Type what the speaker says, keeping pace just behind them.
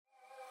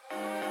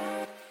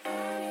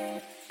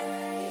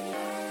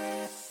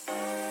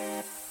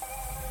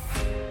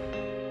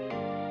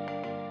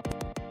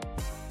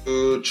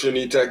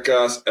Trini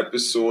Techcast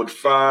episode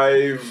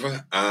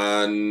 5,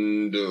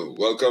 and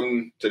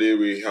welcome. Today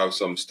we have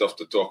some stuff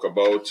to talk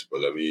about, but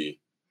let me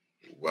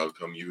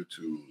welcome you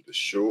to the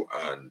show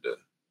and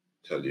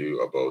tell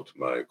you about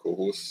my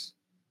co-host,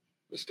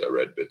 Mr.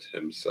 Redbit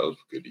himself.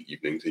 Good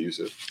evening to you,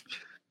 sir.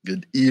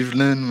 Good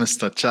evening,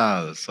 Mr.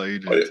 Charles. How are you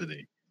doing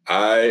today?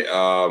 I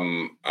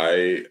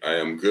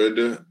am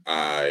good.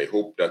 I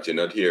hope that you're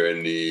not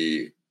hearing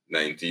the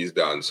 90s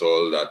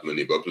dancehall that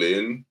Maniba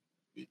playing.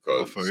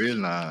 Because for real,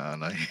 nah.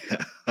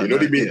 you know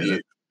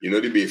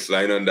the bass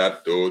line on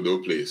that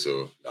don't play.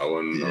 So that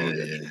one,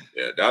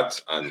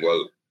 that and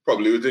well,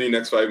 probably within the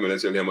next 5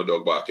 minutes you'll hear my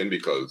dog barking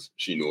because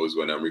she knows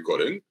when I'm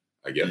recording,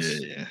 I guess.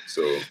 Yeah.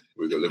 So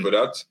we're gonna live with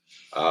that.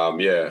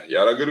 You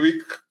had a good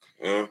week.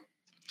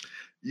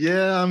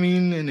 Yeah, I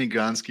mean, in the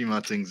grand scheme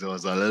of things, I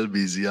was a little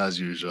busy as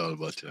usual,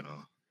 but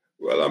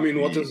Well, I mean,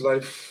 what is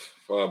life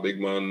for a big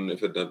man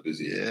if it's not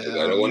busy? Yeah,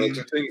 I don't want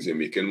two things: you're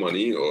making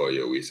money or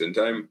you're wasting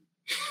time.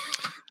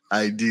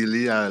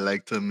 Ideally, I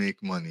like to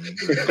make money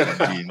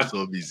without being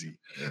so busy.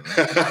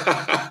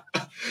 That's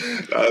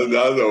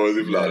always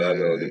the plan.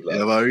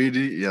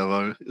 You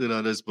ever heard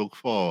of this book,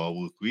 4 Hour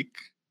Work Week?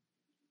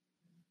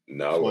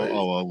 No 4 way.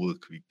 Hour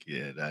Work Week.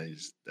 Yeah, that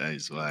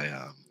is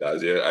why.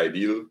 That's your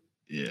ideal.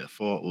 Yeah,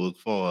 4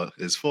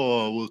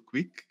 Hour Work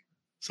Week.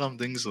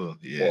 Something so.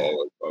 Yeah. 4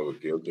 hours.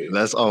 Okay.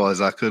 Less hours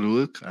I could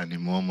work, and the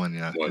more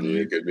money I could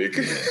make.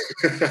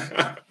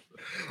 Yeah.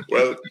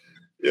 Well,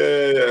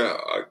 yeah.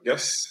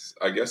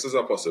 I guess it's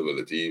a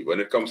possibility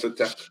when it comes to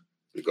tech,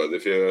 because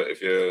if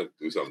you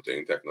do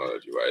something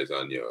technology wise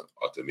and you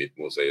automate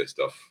most of your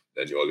stuff,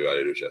 then all you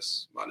gotta do is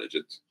just manage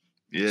it.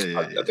 Yeah.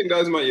 I think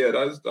that's my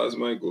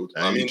goal.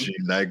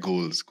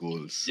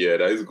 Goals. Yeah,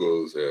 that is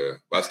goals. Yeah,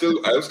 but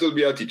I'll still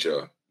be a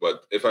teacher.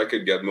 But if I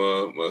could get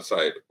my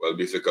side,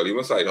 basically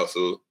my side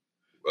hustle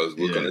was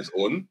work on its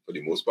own for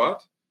the most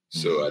part.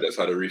 So I just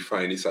had to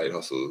refine the side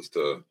hustles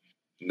to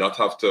not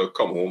have to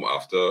come home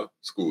after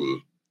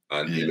school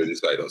and deal with the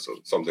side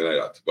hustle, something like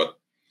that. But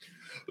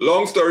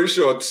long story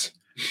short,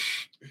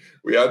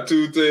 we had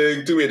two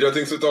major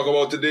things to talk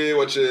about today,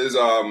 which is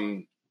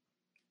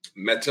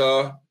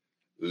Meta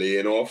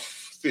laying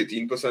off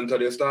 13% of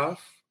their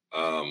staff.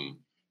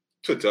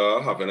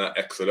 Twitter having an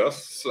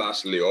exodus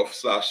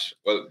 /layoff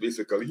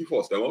basically he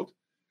forced them out.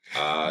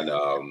 And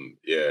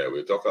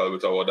we'll talk a little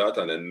bit about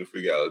that, and then if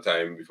we get a little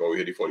time before we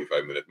hit the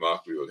 45-minute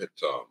mark, we will hit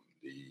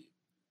the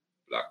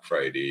Black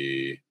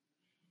Friday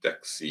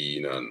tech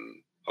scene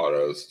and how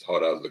that's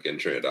looking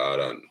Trinidad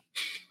and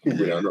who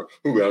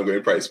gonna go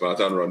in Price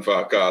Mart and run for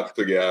a car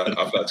to get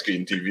a flat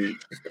screen TV.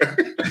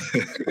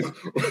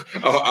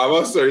 I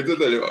was sorry to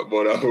tell you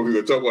about that, but we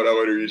will talk about that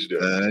when we reach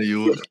there.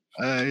 You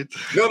right?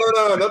 No,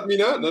 not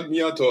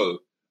me at all.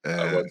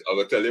 I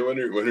will tell you when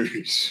we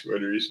reach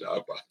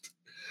that part.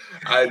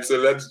 All right, so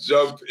let's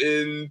jump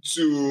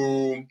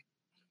into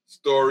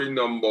story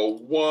number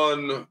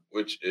 1,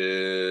 which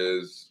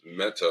is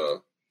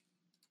Meta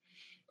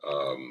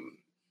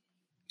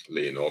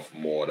laying off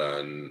more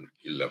than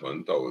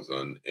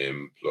 11,000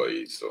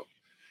 employees. So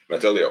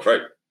Meta layoff,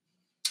 right?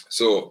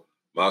 So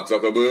Mark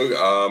Zuckerberg,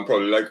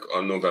 probably like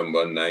on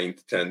November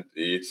 9th, 10th,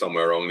 8th,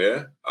 somewhere around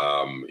there,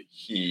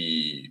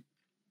 he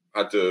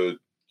had to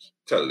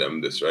tell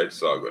them this, right?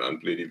 So I'm going to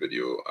play the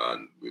video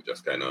and we'll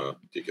just kind of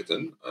take it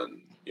in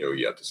and hear what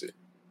he had to say.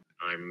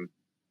 I'm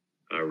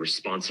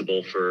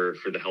responsible for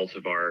the health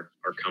of our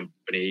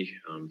company,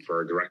 for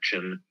our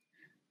direction,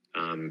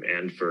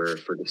 and for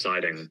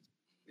deciding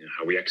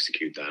how we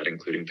execute that,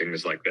 including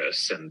things like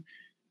this. And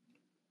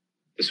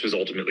this was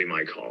ultimately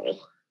my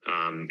call,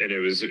 and it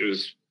was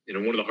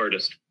one of the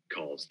hardest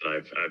calls that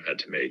I've had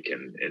to make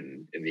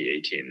in the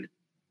 18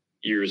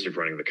 years of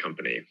running the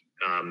company.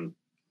 And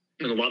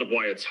a lot of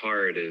why it's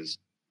hard is,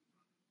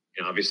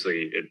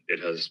 obviously it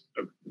has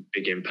a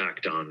big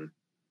impact on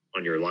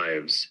your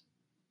lives.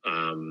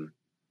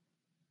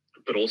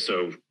 But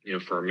also,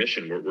 for our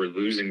mission, we're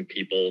losing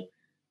people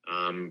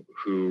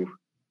who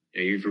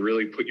you've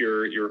really put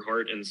your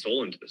heart and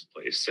soul into this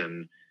place,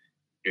 and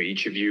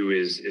each of you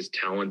is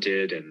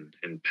talented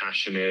and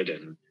passionate,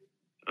 and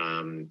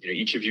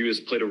each of you has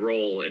played a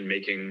role in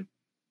making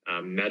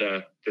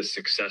Meta the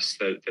success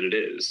that it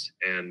is.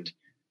 And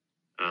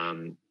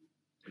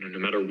no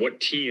matter what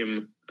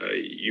team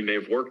you may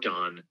have worked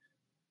on,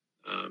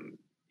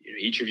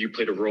 each of you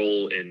played a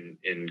role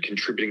in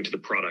contributing to the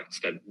products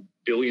that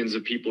billions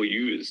of people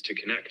use to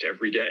connect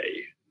every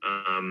day.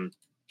 All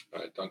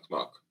right, thanks,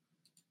 Mark.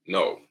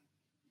 No.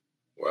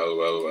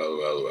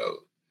 Well.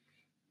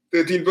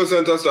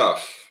 13% of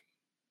staff.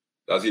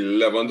 That's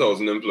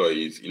 11,000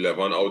 employees.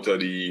 11 out of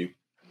the...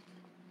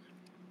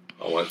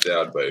 How much they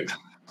had, babe?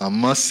 I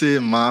must say,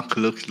 Mark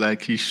looks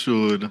like he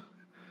showed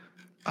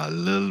a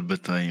little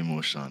bit of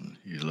emotion.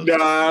 He looked That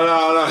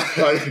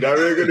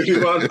really good to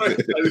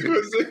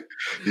man.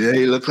 Yeah,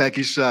 he looked like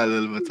he showed a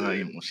little bit of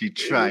emotion. He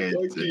tried.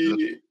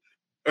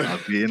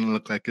 It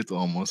looked like it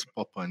almost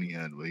popped on the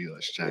head where he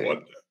was trying.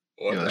 What?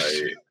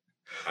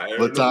 I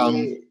don't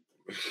know.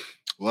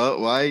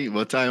 Well, why?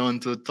 What I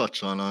want to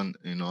touch on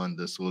on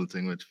this whole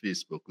thing with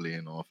Facebook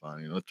laying off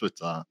and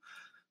Twitter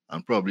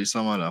and probably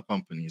some other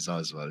companies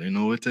as well.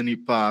 Within the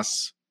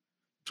past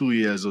 2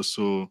 years or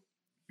so,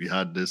 we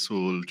had this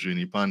whole during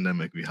the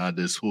pandemic, we had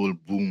this whole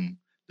boom,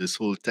 this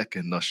whole tech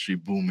industry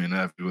booming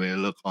everywhere.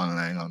 Look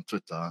online on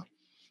Twitter,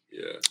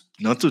 Yeah.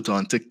 not Twitter,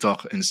 on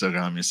TikTok,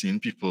 Instagram. You're seeing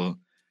people,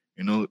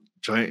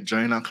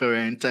 join a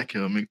career in tech.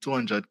 You'll make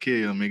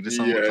 200K. You'll make this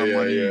amount of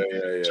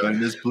money. Join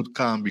this boot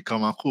camp,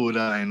 become a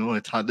coder.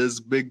 It had this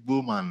big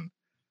boom,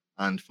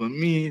 and for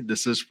me,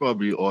 this is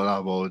probably all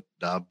about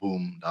that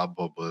boom, that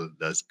bubble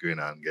that's going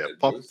and get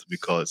popped,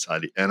 because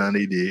at the end of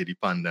the day, the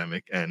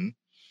pandemic end,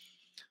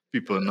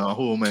 people not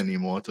home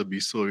anymore to be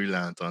so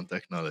reliant on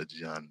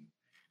technology, and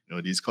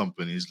these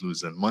companies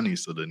losing money,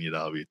 so they need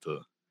a way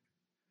to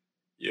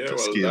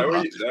scale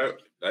back.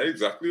 That's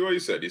exactly what you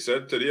said. He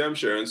said, today I'm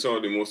sharing some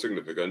of the most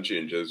significant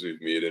changes we've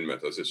made in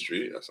Meta's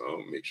history. So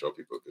I'll make sure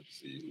people could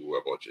see who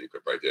about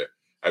Jacob right here.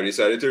 I've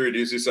decided to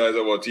reduce the size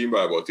of our team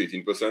by about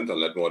 18% and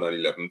let more than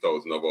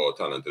 11,000 of our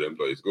talented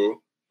employees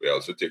go. We're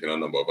also taking a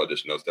number of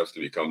additional steps to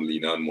become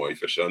leaner and more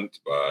efficient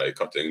by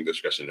cutting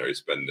discretionary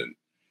spending.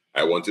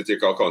 I want to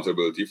take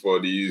accountability for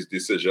these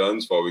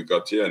decisions before we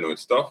got here. I know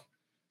it's tough.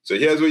 So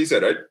here's what he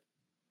said, right?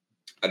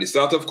 At the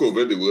start of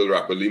COVID, the world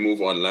rapidly moved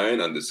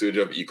online, and the surge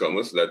of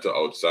e-commerce led to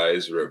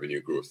outsized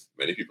revenue growth.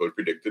 Many people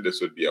predicted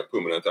this would be a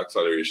permanent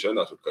acceleration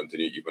that would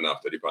continue even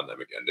after the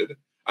pandemic ended.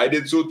 I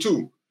did so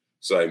too.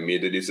 So I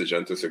made the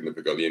decision to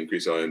significantly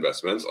increase our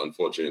investments.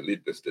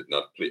 Unfortunately, this did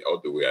not play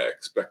out the way I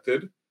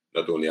expected.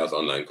 Not only has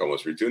online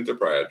commerce returned to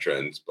prior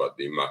trends, but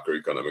the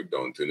macroeconomic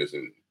downturn is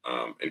in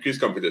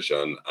increased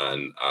competition,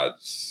 and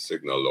ads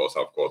signal loss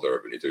have caused our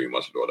revenue to be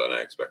much lower than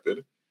I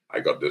expected. I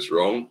got this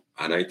wrong,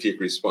 and I take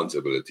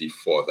responsibility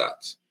for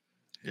that.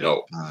 Yep,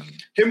 now,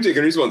 him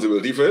taking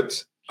responsibility for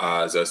it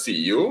as a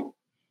CEO,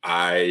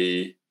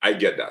 I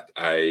get that.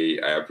 I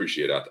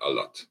appreciate that a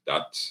lot.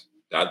 That's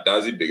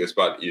the biggest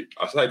part.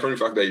 Aside from the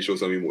fact that he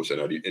shows some emotion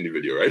in the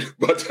video, right?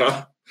 But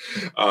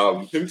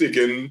him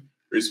taking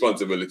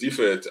responsibility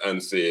for it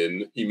and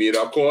saying he made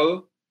a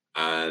call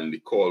and the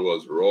call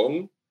was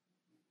wrong.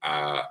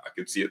 I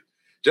could see it.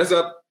 Just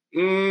that.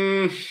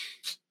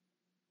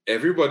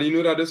 Everybody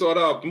knew that this ought to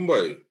happen,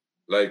 boy.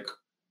 Like,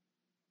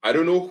 I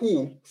don't know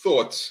who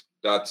thought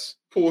that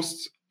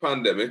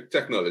post-pandemic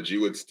technology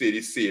would stay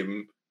the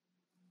same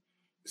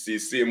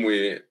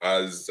way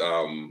as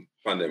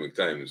pandemic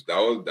times. That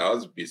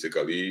was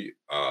basically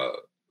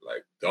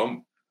like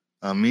dumb.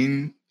 I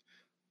mean,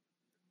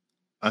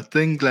 I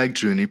think like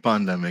during the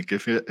pandemic,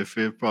 if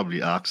you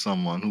probably ask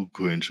someone who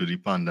going through the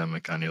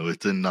pandemic and you're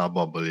within that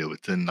bubble, you're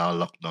within that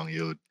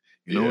lockdown,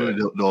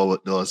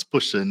 they was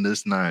pushing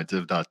this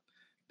narrative that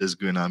is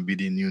going to be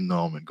the new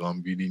norm, and going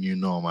to be the new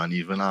norm. And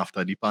even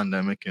after the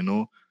pandemic,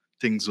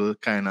 things will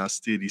kind of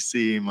stay the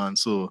same. And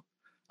so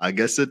I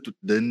guess it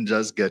didn't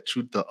just get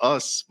through to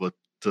us, but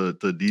to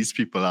these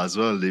people as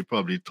well. They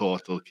probably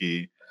thought,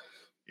 okay,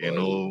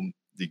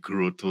 the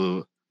growth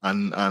will,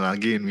 and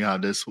again, we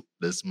have this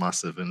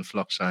massive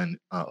influx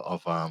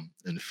of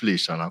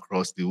inflation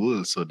across the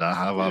world. So that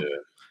have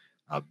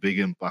a big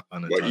impact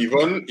on it. But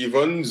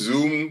even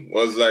Zoom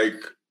was like,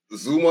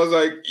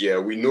 yeah,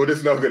 we know this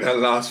is not gonna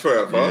last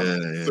forever.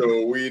 Yeah.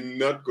 So we're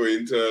not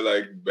going to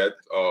like bet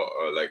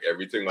or like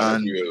everything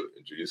on it. We'll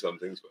introduce some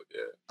things, but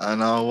yeah.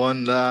 And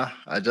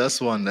I just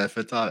wonder if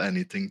it had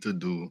anything to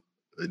do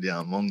with the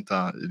amount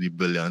of the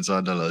billions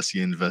of dollars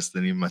he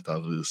invested in the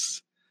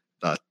metaverse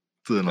that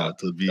turned out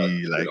to be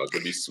like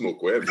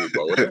smoke where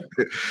everywhere.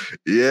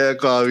 Yeah,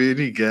 because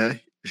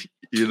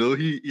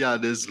he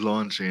had this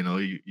launch,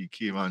 he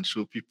came and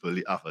showed people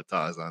the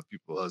avatars, and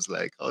people was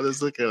like, oh,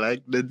 this looking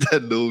like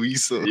Nintendo Wii.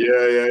 So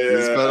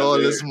they spent all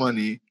this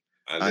money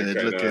and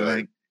it's looking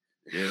like,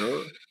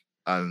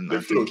 and I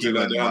think he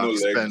went back,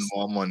 spend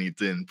more money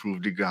to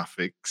improve the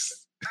graphics.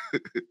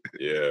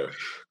 Yeah.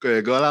 Because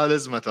you got all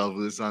this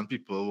metaverse and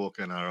people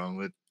walking around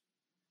with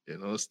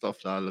stuff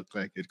that look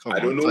like it come I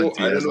don't know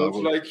if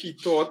like he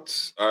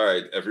thought, all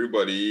right,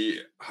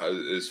 everybody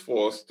is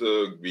forced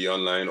to be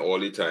online all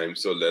the time,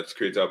 so let's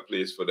create a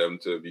place for them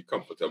to be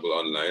comfortable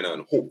online,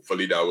 and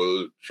hopefully that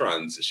will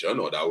transition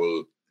or that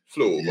will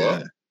flow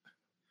over.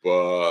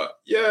 But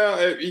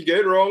yeah, he get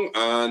it wrong,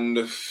 and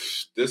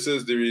this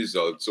is the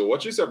result. So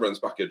what's your severance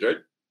package,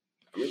 right?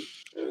 I mean,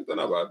 it's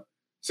not bad.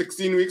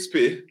 16 weeks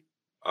pay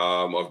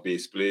of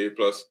base pay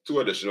plus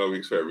 2 additional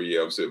weeks for every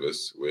year of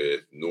service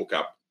with no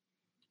cap.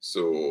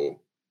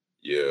 So,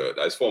 yeah,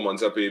 that's 4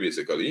 months of pay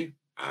basically.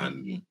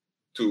 And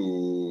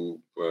so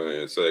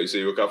you say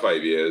you work at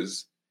 5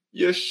 years,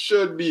 you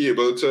should be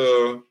able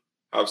to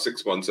have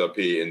 6 months of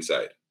pay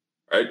inside,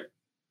 right?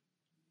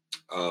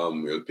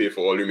 You'll pay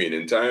for all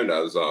remaining time.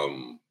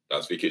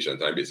 That's vacation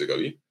time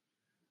basically.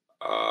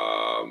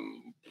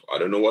 I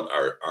don't know what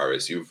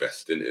RSU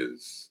vesting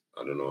is.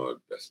 I don't know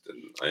what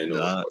vesting. I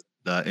know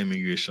that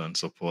immigration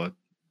support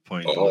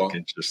point look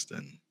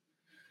interesting.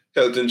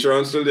 Health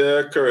insurance still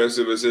there, career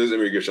services,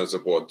 immigration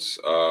support.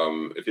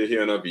 If you're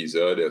here on a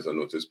visa, there's a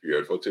notice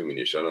period for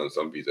termination and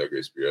some visa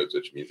grace periods,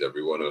 which means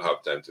everyone will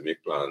have time to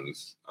make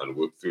plans and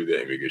work through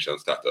their immigration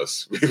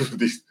status.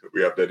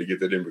 We have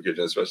dedicated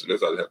immigration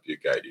specialists. I'll help you,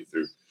 guide you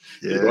through.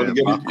 Yeah,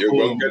 you're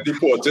going to get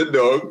deported,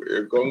 dog.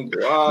 You're going,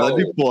 wow. Not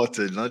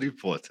deported.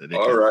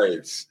 All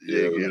right.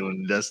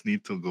 You just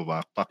need to go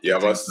back. You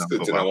have a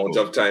certain amount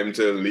of time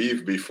to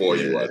leave before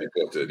you are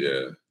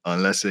deported,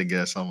 unless you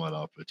get some other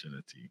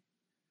opportunity.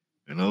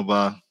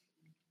 But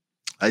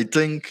I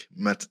think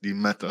the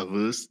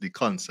metaverse, the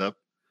concept,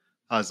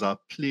 has a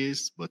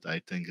place, but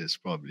I think it's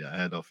probably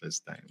ahead of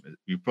its time.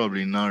 We're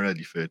probably not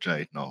ready for it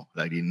right now.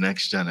 Like the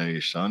next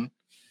generation,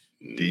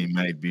 they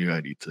might be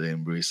ready to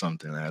embrace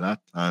something like that.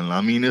 And I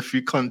mean, if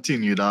we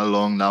continue that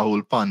long, that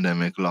whole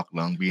pandemic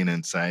lockdown being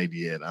inside,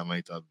 that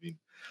might have been.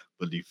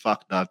 But the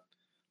fact that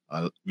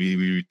we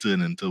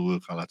return into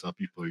work, a lot of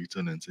people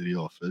return into the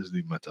office,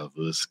 the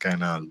metaverse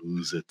kind of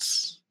lose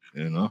its,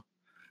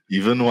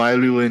 even while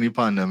we were in the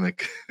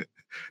pandemic,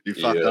 the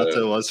fact that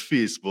it was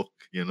Facebook,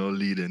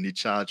 leading the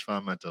charge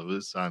for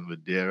metaverse and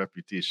with their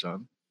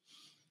reputation,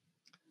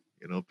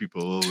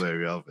 people were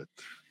wary of it.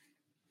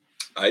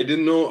 I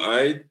didn't know.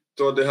 I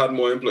thought they had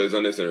more employees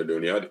than this, and they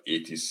only had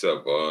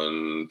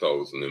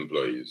 87,000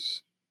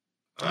 employees.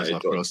 That's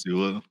across the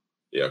world?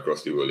 Yeah,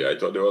 across the world. Yeah, I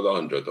thought there was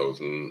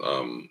 100,000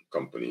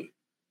 company,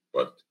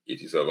 but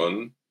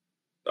 87.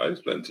 That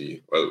is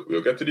plenty. Well,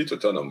 we'll get to the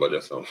Twitter number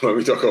just now when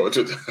we talk about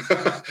Twitter.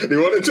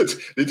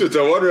 the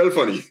Twitter one real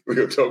funny.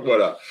 We'll talk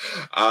about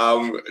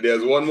that.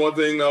 There's one more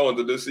thing I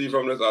wanted to see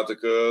from this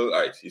article.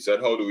 Right, he said,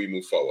 how do we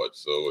move forward?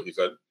 So he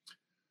said,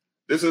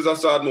 this is a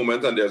sad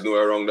moment and there's no way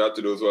around that.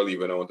 To those who are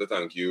leaving, I want to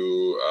thank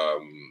you.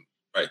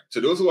 Right,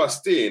 to those who are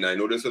staying, I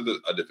know this is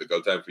a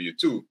difficult time for you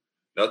too.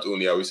 Not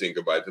only are we saying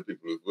goodbye to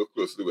people who work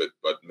closely with,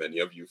 but many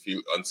of you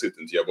feel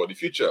uncertainty about the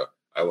future.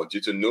 I want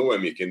you to know we're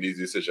making these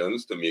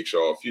decisions to make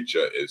sure our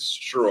future is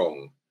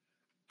strong.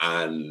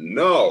 And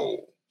now,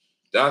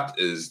 that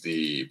is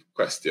the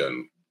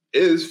question.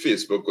 Is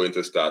Facebook going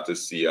to start to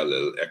see a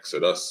little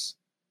exodus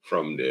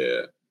from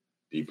their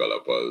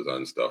developers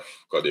and stuff?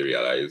 Because they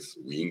realize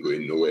we ain't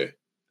going nowhere.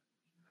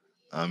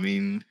 I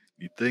mean,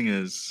 the thing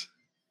is,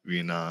 we're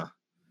in a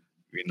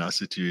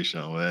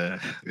situation where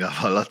we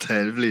have a lot of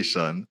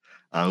inflation,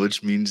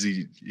 which means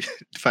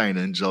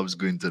finding jobs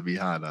going to be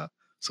harder.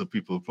 So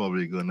people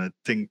probably gonna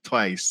think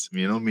twice.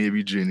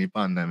 Maybe during the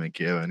pandemic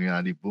here when we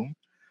had the boom,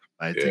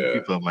 I think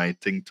people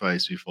might think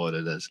twice before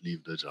they just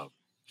leave the job.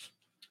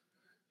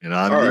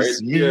 At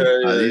least me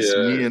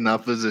in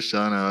that position,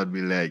 I would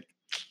be like,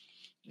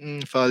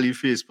 if I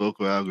leave Facebook,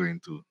 where are going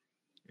to?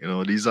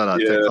 These other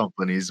tech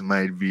companies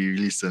might be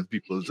releasing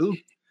people too.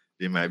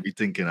 They might be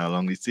thinking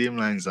along the same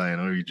lines,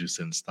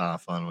 reducing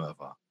staff and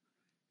whatever.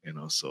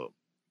 So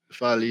if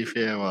I leave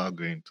here, where are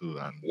going to?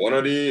 And one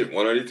of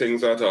the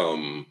things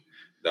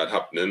that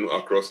happening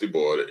across the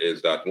board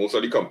is that most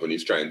of the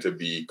companies trying to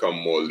become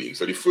more lean.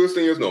 So the first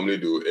thing you normally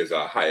do is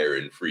a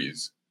hiring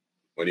freeze.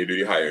 When you do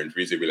the hiring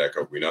freeze, you'll be like,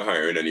 we're not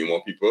hiring any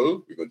more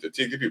people. We're going to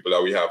take the people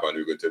that we have and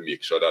we're going to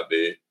make sure that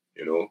they,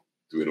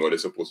 doing what they're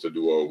supposed to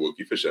do or work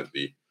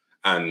efficiently.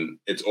 And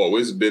it's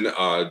always been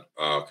a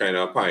kind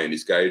of pie in the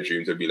sky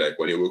dream to be like,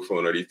 when you work for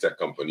one of these tech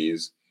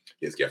companies,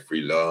 you just get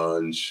free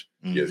lunch,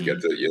 you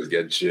just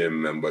get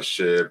gym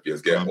membership, you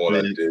just get all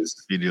of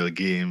this. Video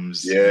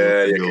games,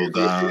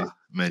 yoga,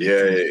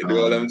 meditation.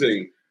 Do all them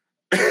things.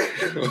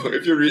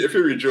 if you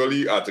read all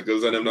the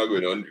articles and I'm not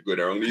going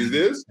around these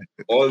days,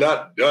 all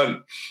that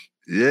done.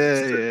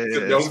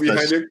 Sit down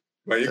behind your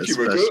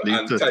cubicle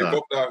and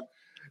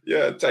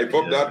type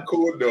up that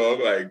code,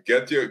 dog. Like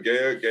get your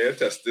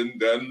testing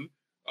done.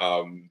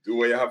 Do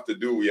what you have to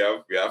do. We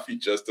have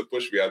features to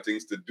push. We have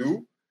things to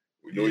do.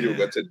 We know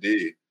yoga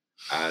today,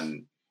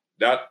 and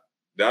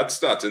that's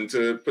starting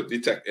to put the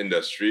tech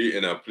industry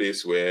in a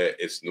place where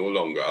it's no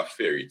longer a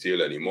fairy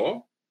tale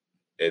anymore.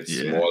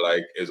 It's more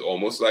like, it's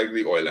almost like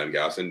the oil and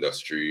gas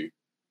industry.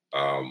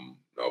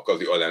 Because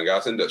the oil and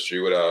gas industry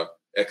would have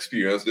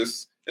experienced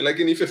this in the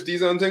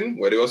 50s and thing,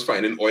 where they was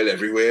finding oil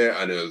everywhere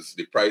and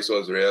the price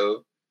was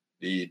real,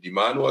 the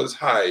demand was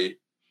high,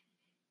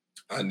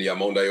 and the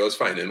amount that he was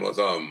finding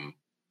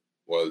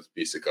was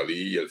basically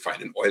you're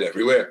finding oil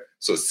everywhere.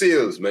 So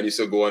sales, many used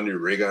to go on the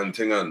rig and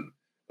thing and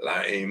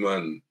lime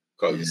and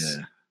because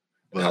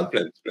had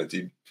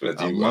plenty.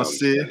 I must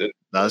say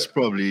that's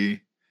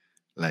probably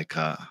like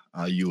a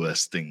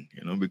US thing,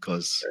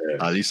 because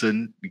at least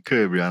in the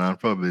Caribbean and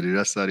probably the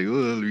rest of the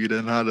world, we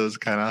didn't have those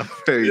kind of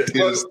fairy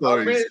tale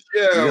stories.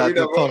 You had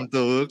to come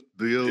to work,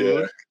 do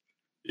your work.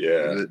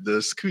 Yeah.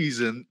 The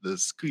squeeze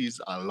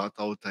a lot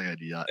out there.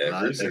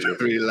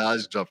 Every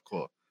large job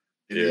call.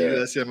 In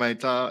the US, you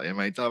might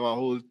have a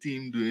whole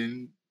team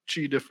doing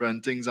 3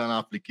 different things on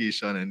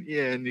application, and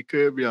in the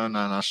Caribbean and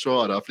I'm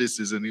sure other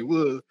places in the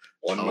world,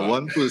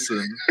 one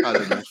person had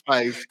to do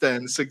 5,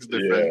 10, 6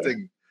 different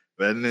things.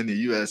 When in the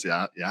US, you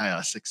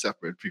hire 6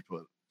 separate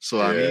people.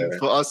 So I mean,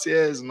 for us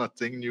here, it's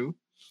nothing new.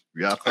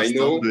 We are I accustomed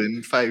know.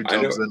 doing 5 I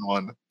know. jobs in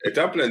one. It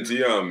are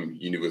plenty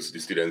university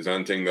students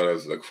and things that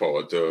is look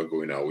forward to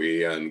going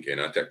away and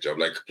getting a tech job.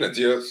 Like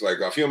plenty of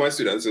like a few of my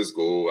students is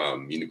go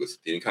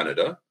university in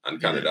Canada,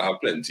 and Canada have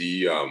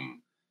plenty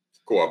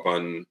co-op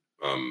and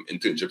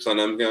internships and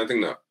them kind of thing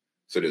now.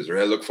 So there's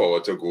really look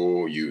forward to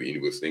go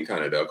university in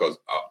Canada because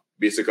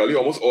basically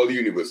almost all the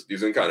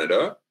universities in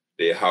Canada,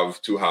 they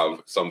have to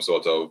have some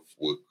sort of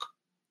work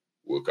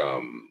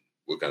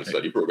and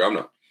study program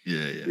now.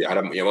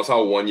 You must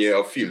have 1 year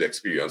of field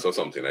experience or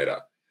something like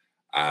that.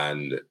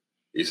 And you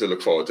used to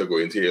look forward to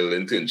going to your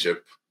internship,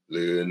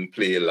 learn,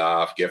 play,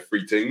 laugh, get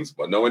free things.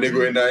 But now when they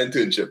go in that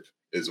internship,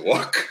 it's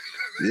work.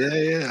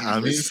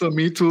 I mean, for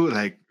me too,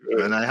 like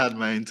when I had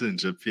my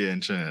internship here in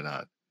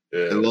Trinidad,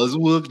 it was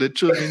work. They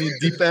threw me in the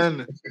deep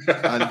end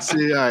and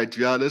say, all right,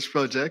 we have this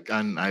project,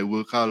 and I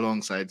work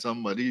alongside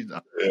somebody.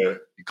 The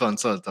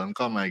consultant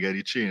come, I get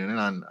the training,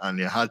 and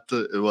you had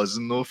to, it was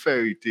no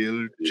fairy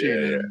tale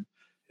training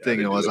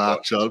thing. It was an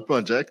actual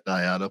project.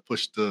 I had to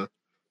push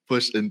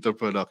into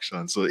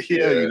production. So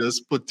here you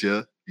just put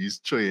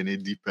he's throwing a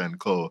deep end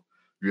call.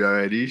 We are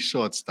already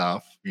short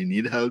staff. We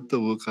need help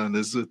to work on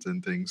a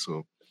certain thing.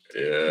 So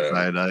it's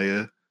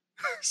either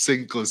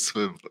sink or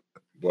swim.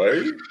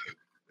 Boy.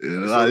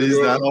 At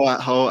least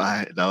that's how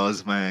that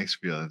was my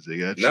experience.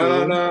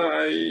 No,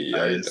 I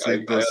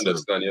understand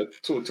you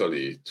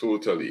totally.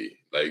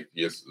 Like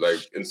yes,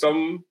 like in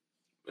some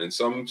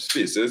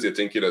spaces you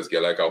think you just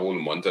get like a whole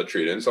month of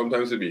training.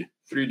 Sometimes it'd be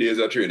 3 days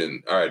of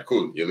training. All right,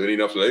 cool. You're learning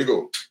enough, let you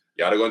go. You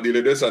gotta go and deal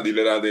with this and deal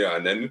with that there.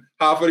 And then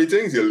half of the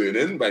things you're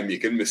learning by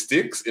making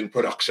mistakes in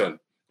production.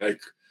 Like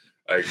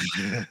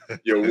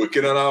you're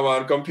working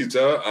on a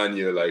computer and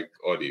you're like,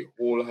 oh, the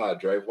whole hard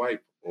drive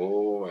wipe.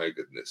 Oh my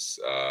goodness.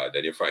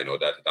 Then you find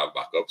out that it have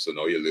backups. So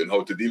now you learn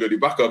how to deal with the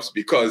backups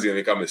because you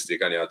make a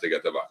mistake and you have to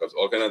get the backups.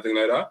 All kind of thing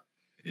like that.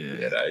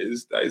 Yeah, that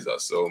is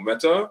us. So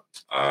Meta,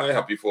 I'm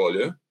happy for all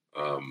you.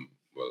 Well,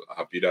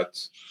 happy that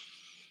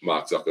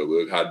Mark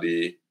Zuckerberg had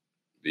the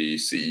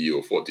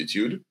CEO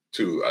fortitude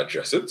to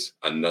address it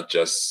and not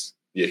just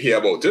you hear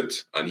about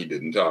it and he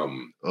didn't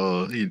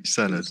he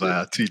sent it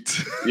via tweet.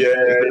 Sent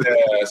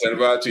it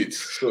via tweet.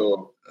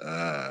 So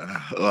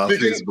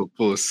Facebook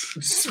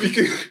post.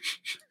 Speaking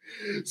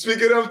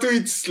of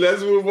tweets,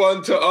 let's move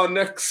on to our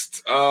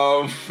next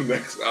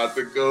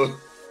article.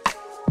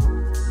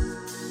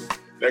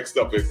 Next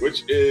topic,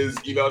 which is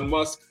Elon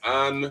Musk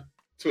and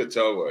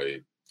Twitter.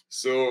 Boy.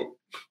 So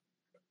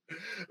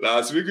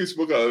last week we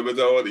spoke a little bit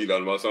about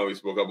Elon Musk and we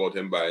spoke about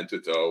him buying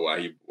Twitter,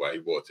 why he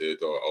bought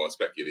it, or our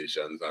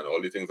speculations and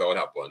all the things that would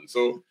happen.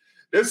 So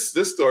this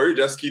story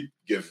just keep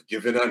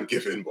giving and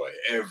giving, boy.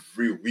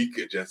 Every week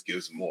it just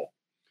gives more.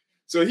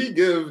 So he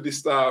gives the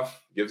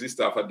staff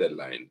a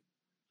deadline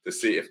to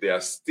say if they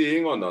are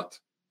staying or not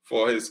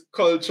for his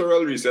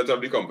cultural reset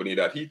of the company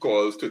that he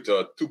calls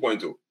Twitter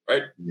 2.0,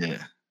 right?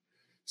 Yeah.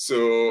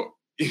 So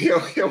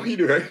here we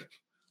do, right?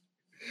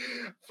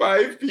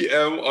 5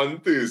 p.m. on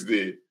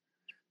Thursday,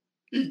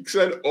 he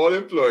sent all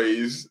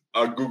employees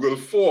a Google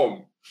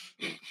form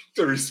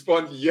to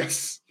respond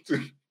yes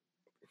to,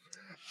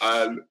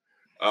 and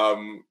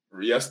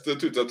yes to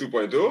Twitter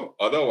 2.0.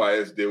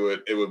 Otherwise,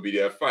 it would be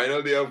their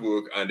final day of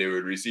work and they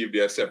would receive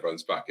their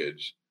severance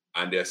package.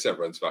 And their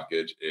severance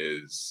package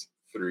is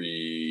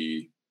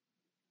three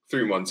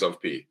months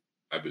of pay,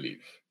 I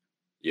believe.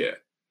 Yeah.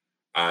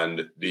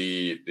 And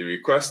the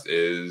request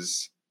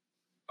is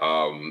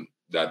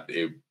that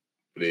they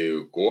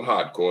go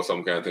hardcore,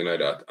 some kind of thing like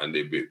that, and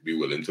they be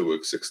willing to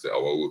work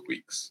 60-hour work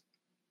weeks.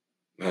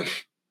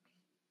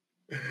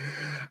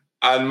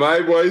 And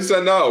my boys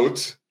sent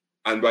out,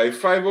 and by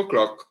 5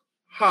 o'clock,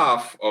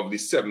 half of the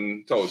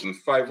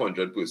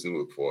 7,500 person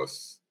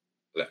workforce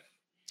left.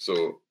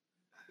 So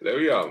there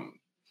we are.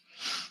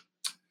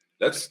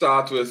 Let's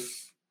start with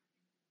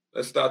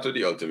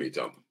the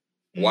ultimatum.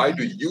 Why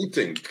do you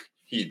think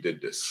he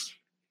did this?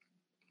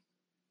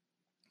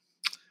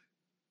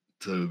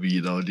 To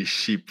weed out the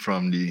sheep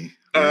from the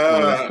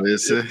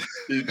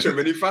too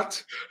many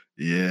fat.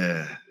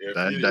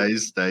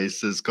 That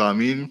is his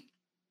coming.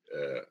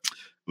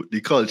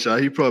 The culture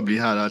he probably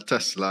had at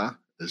Tesla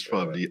is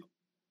probably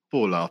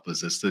polar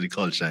opposites to the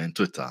culture in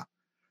Twitter,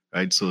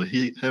 right? So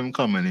him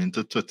coming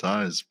into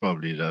Twitter is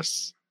probably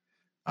just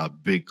a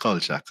big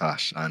culture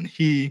clash, and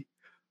you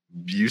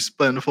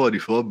spend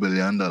 $44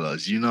 billion,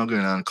 you're not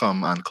going to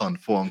come and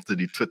conform to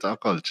the Twitter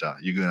culture.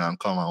 You're going to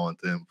come and want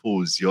to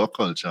impose your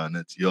culture on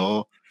it,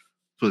 your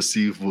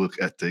perceived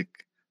work ethic,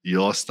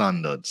 your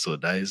standard. So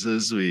that is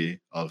his way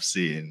of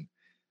saying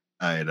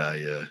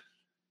either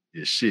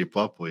you shape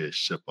up or you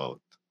ship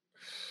out.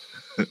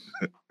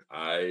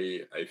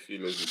 I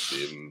feel it's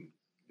the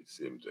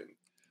same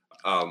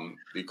thing.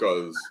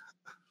 Because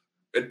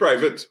in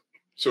private,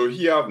 so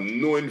he have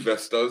no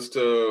investors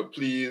to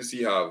please,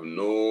 he have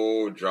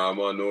no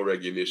drama, no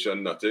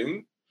regulation,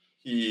 nothing.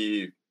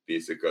 He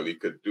basically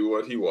could do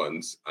what he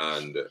wants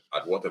and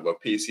at whatever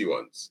pace he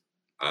wants.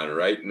 And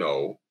right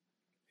now,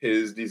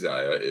 his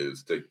desire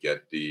is to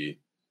get the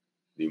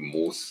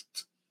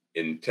most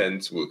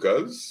intense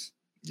workers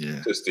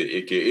Yeah. to stay,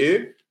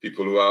 aka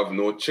people who have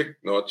no chick,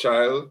 no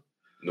child,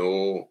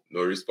 no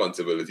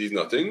responsibilities,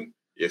 nothing.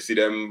 You see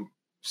them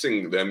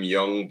them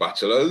young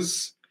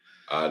bachelors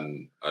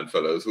and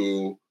fellas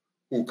who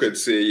could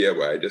say, yeah,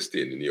 well, I just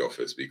stayed in the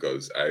office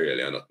because I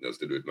really have nothing else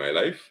to do with my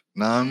life.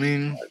 No, I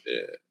mean,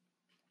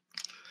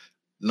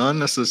 not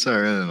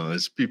necessarily. No,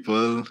 it's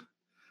people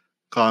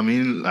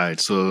coming like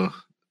so.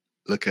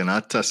 Looking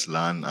at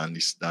Tesla and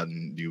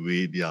the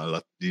way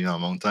the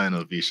amount of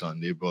innovation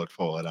they brought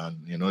forward,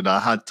 and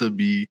that had to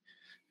be,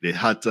 they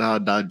had to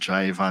have that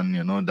drive and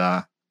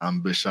that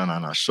ambition,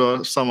 and I'm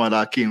sure some of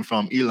that came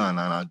from Elon,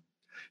 and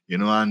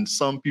and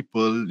some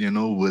people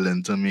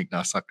willing to make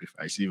that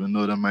sacrifice, even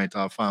though they might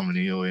have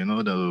family or they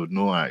would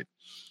know. Right,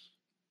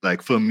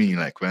 like for me,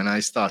 like when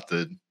I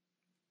started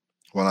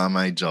one of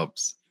my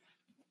jobs,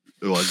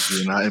 it was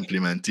doing that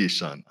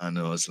implementation, and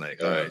it was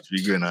like, all right,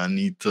 we're gonna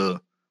need to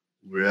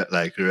real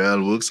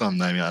work.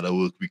 Sometimes you had to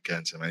work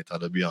weekends, you might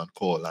have to be on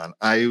call. And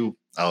I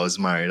was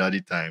married at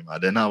the time. I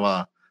didn't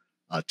have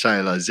a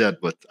child as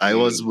yet, but I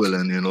was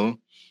willing,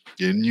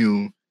 you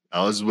knew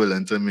I was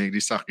willing to make the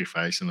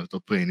sacrifice, to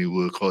put in the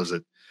work, because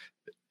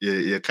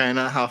you kind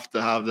of have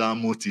to have that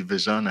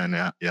motivation,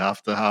 and you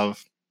have to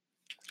have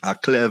a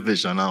clear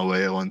vision on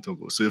where you want to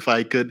go. So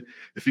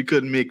if you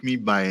could make me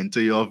buy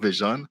into your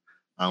vision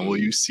and where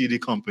you see the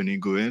company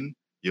going,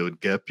 you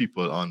would get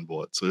people on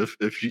board. So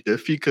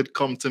if he could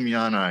come to me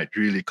and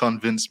really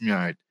convince me,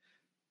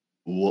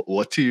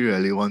 what he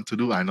really want to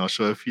do, I'm not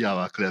sure if he have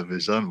a clear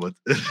vision, but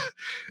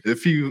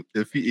if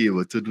he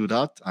able to do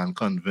that and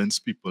convince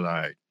people,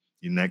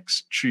 the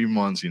next 3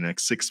 months, the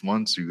next 6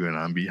 months, you're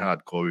gonna be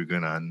hardcore, we're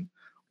gonna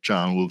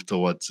try and work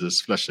towards this,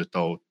 flesh it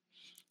out,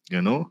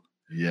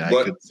 Yeah, I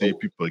could see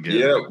people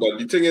getting. Yeah, but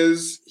the thing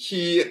is,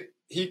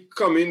 he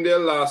come in there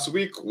last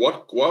week.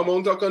 What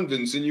amount of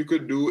convincing you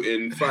could do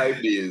in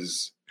 5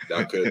 days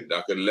that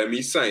could let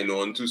me sign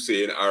on to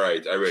saying, all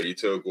right, I'm ready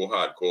to go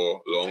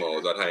hardcore, long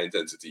hours at high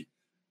intensity.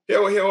 Here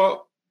what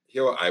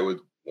I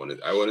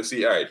want to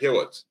see. All right, here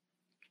what?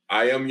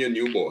 I am your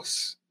new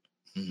boss.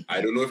 Mm-hmm.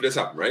 I don't know if this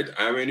happened, right?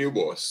 I am your new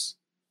boss.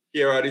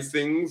 Here are the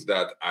things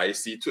that I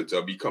see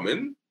Twitter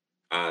becoming,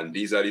 and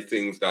these are the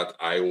things that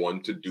I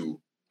want to do.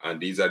 And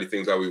these are the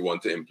things that we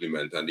want to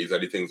implement, and these are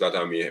the things that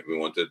we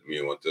want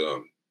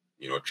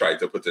to try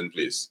to put in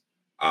place.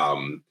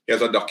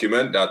 Here's a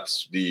document that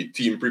the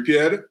team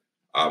prepared.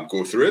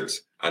 Go through it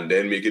and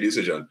then make a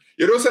decision.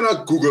 You don't send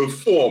a Google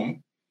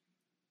form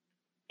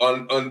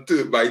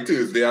by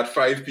Thursday at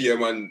 5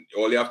 p.m. and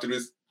all you have to do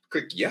is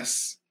click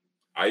yes.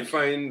 I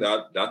find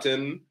that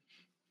in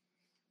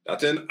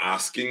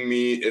asking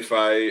me if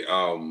I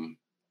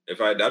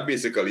that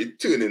basically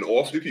turning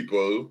off the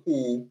people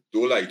who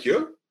don't like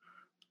you.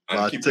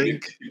 I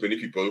think many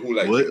people who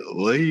like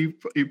you.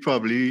 He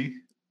probably,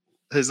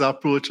 his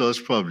approach was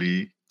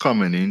probably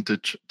coming in to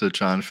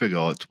try and figure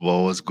out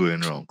what was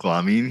going wrong.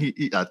 I mean,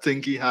 I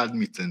think he had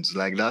meetings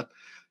like that,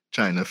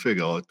 trying to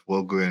figure out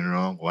what going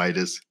wrong, why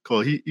this.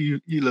 Cause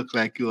he looked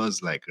like he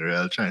was like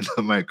real trying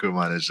to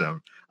micromanage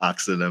them,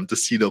 asking them to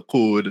see the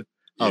code,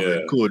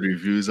 having code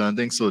reviews and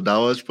things. So that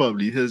was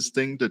probably his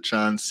thing, to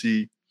try and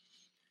see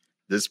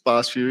this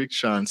past few weeks,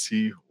 try and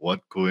see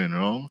what going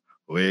wrong,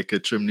 where he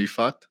could trim the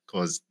fat,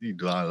 because he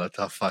do a lot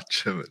of fat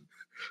trimming.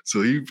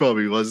 So he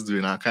probably was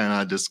doing a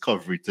kind of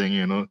discovery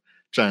thing,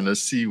 trying to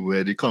see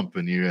where the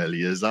company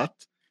really is at,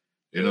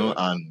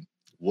 and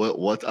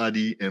what are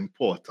the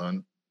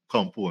important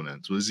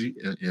components, was he,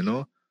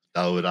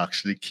 that would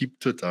actually keep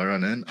Twitter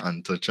running,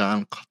 and to try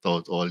and cut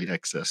out all the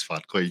excess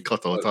fat, because he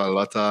cut out a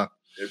lot of.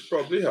 It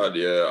probably had,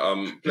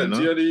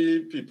 plenty of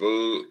the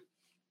people.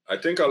 I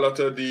think a lot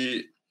of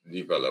the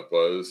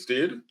developers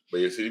stayed, but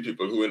you see the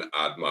people who in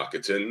ad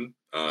marketing.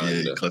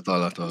 And he cut a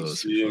lot of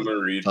those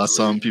people.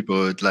 Some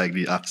people with like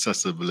the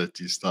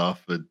accessibility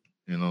stuff, with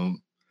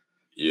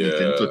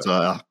making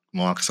Twitter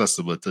more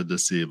accessible to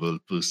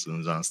disabled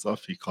persons and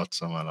stuff. He cut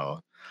some of that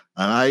out.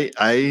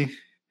 And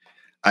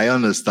I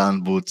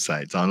understand both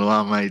sides. I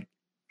know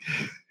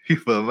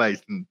people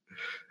mightn't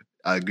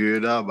agree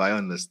with that, but I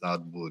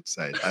understand both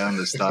sides. I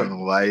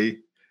understand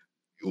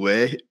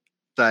where to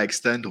the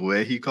extent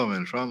where he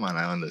coming from, and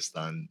I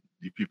understand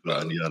the people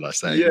on the other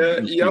side.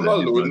 Yeah, he have a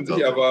loan.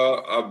 He have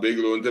a big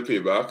loan to pay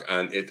back,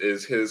 and it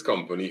is his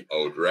company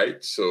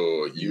outright.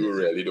 So you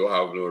really don't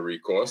have no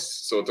recourse.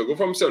 So to go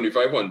from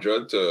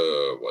 7,500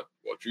 to what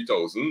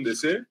 3,000, they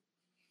say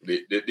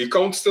the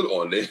count still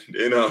on. They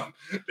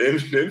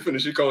didn't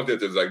finish the count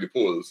yet. It's like the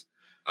polls.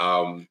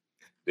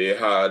 They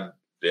had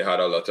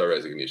a lot of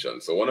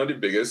resignations. So one of the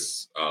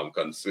biggest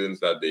concerns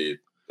that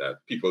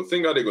people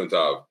think that they're going to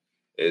have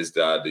is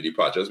that the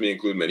departures may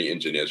include many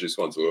engineers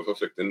responsible for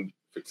fixing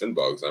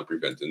bugs and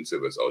preventing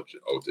service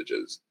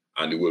outages.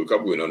 And the World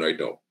Cup going on right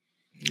now.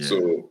 Yeah.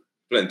 So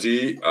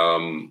plenty.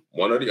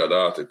 One of the other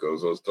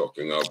articles was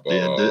talking about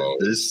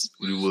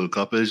the World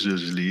Cup is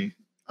usually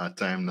a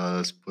time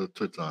that is put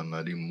Twitter on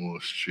the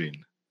most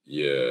strain.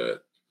 Yeah.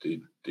 The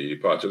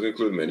departures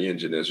include many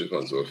engineers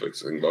responsible for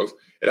fixing bugs.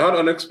 It had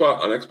an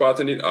expert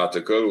in the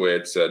article where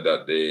it said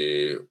that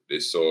they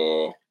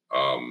saw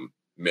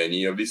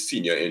many of the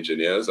senior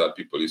engineers that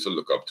people used to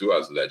look up to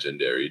as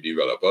legendary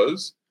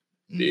developers,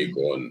 they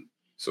gone.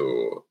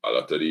 So a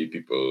lot of the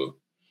people.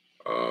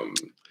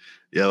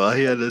 Yeah, well, I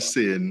hear the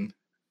saying,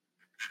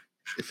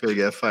 if you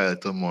get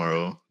fired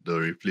tomorrow, they'll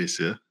replace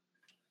you.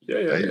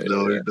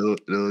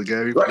 They'll get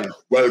replaced. Right.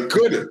 Well,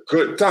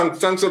 good.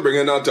 Thanks for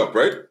bringing that up,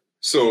 right?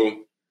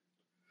 So,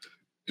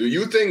 do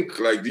you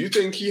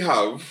think he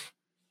have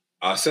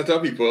a set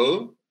of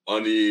people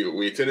on the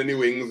waiting in the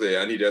wings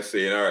there, and he just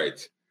saying, all right,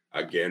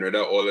 I get rid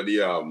of all of the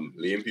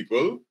lame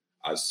people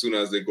as soon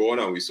as they go on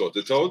and we sort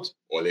it out,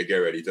 or they get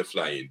ready to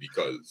fly in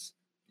because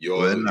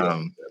you're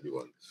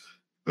everyone.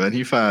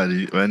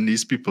 When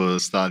these people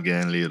start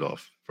getting laid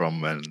off from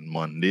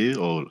Monday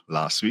or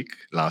last week?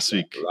 Last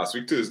week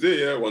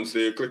Thursday, yeah. Once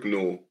they click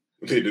no,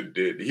 he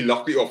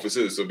locked the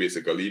offices. So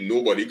basically,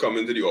 nobody come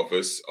into the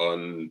office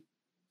on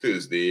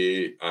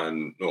Thursday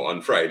and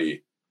on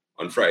Friday.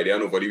 On Friday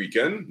and over the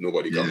weekend,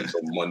 nobody coming. So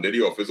Monday,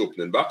 the office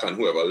opening back, and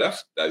whoever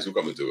left, that's who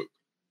coming to work.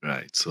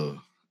 Right. So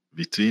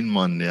between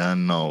Monday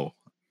and now,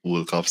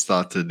 World Cup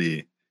start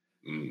today.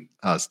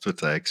 Has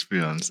Twitter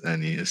experienced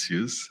any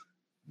issues?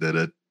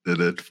 Did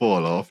it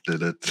fall off?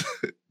 Did it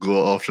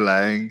go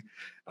offline?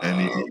 No,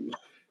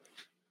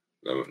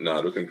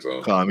 I don't think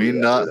so. I mean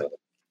that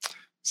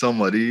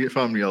somebody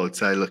from the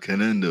outside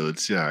looking in would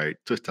say, all right,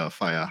 Twitter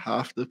fire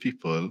half the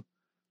people,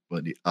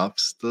 but the app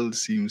still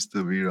seems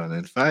to be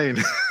running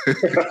fine.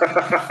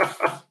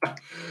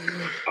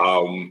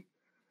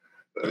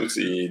 Let me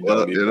see.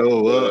 Well, you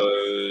know what?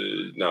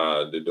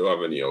 Nah, they don't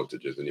have any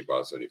outages in the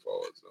past 24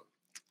 hours. No.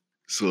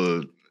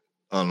 So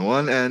on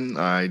one end,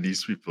 all right,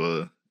 these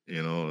people,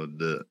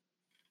 the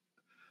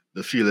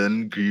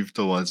feeling grieved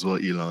towards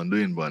what Elon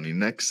doing, but on the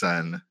next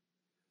end,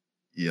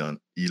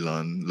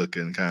 Elon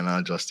looking kind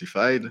of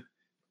justified.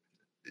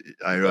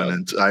 I run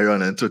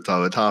into Twitter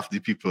with half the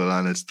people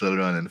and it's still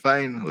running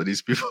fine. What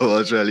these people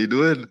was really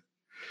doing?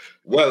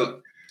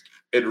 Well,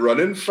 it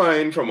running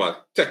fine from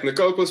a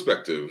technical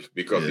perspective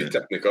because the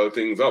technical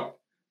thing's up,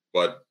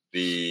 but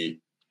the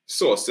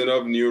sourcing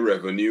of new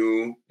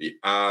revenue, the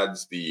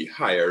ads, the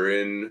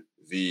hiring,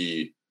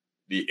 the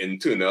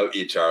internal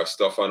HR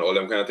stuff and all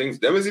them kind of things,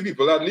 them is the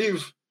people that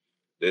leave.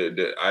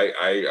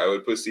 I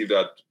would perceive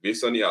that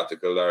based on the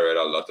article I read,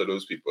 a lot of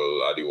those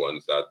people are the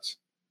ones that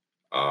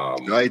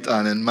right,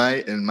 and in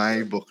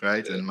my book,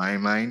 right, in my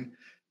mind,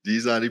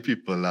 these are the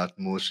people that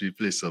most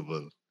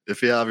replaceable.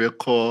 If you have your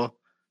core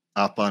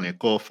app and your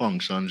core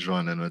functions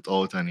running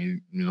without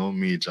any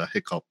major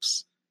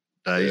hiccups,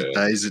 that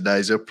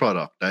is your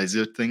product. That is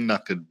your thing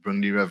that could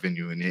bring the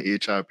revenue. And your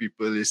HR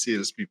people, your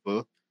sales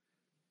people,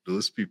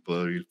 those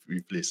people are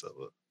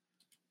replaceable.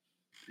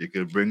 You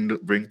could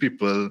bring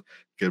people, you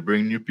could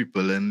bring new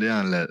people in there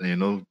and let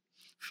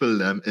fill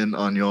them in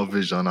on your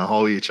vision of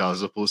how HR is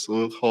supposed to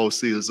work, how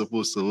sales is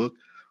supposed to work,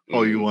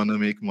 how you want to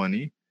make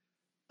money.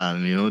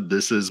 And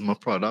this is my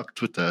product,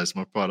 Twitter is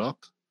my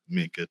product,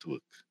 make it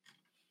work.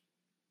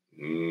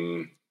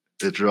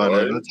 It's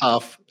running with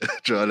half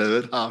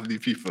the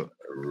people.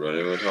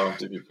 Running with half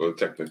the people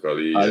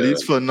technically. At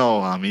least for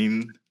now. I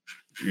mean,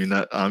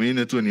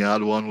 it only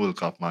had one World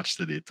Cup match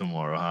today.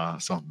 Tomorrow,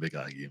 some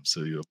bigger game.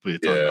 So you'll play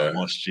it on the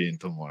must chain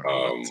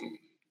tomorrow.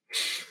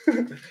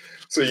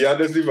 So you had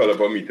this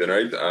developer meeting,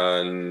 right?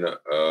 And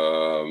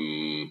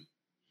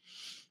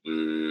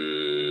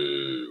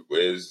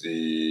where's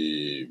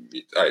the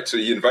meet? All right, so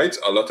he invites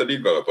a lot of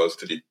developers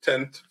to the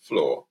 10th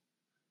floor.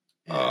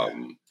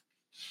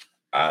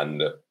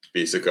 And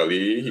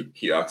basically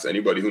he asks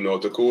anybody who knows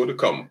how to code to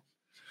come.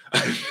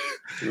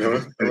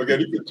 We're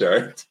getting the picture,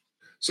 right?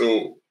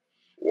 So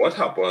what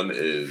happened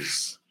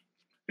is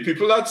the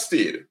people that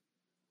stayed,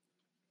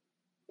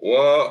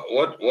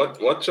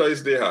 what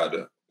choice they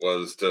had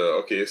was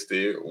to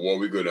stay. What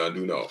we gonna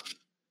do now?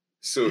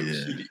 So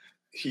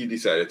he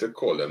decided to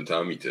call them to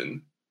a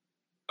meeting,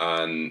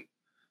 and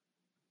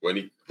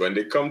when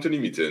they come to the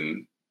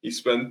meeting, he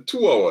spent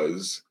 2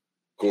 hours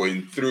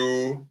going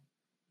through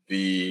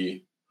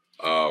the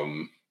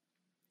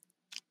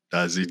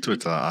that's the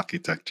Twitter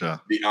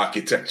architecture. The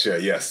architecture,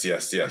 yes.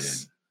 Yeah.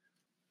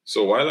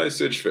 So while I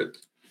search for it,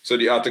 so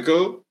the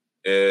article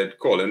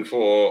calling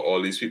for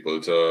all these people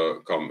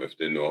to come if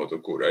they know how to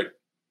code, right?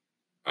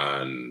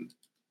 And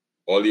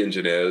all the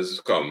engineers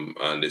come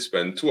and they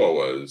spend 2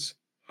 hours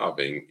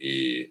having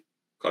a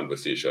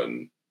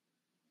conversation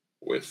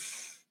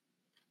with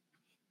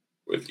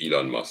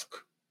Elon Musk,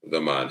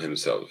 the man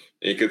himself.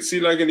 And you could see,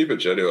 like in the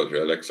picture, they were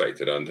real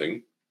excited and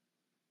thing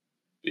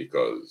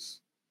because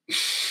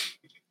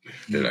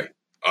they're like,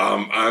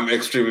 I'm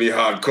extremely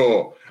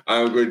hardcore.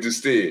 I'm going to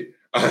stay.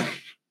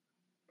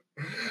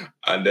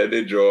 And then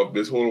they draw up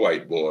this whole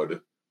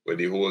whiteboard with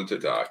the whole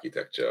Twitter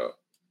architecture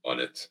on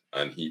it,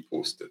 and he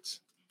posted it.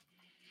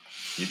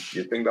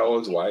 You think that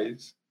was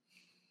wise?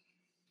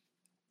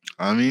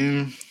 I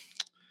mean,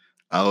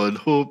 I would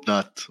hope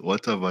that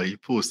whatever he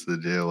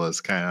posted there was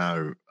kind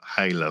of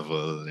high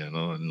level,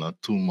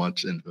 not too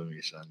much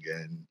information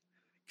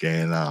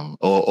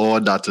or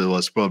that it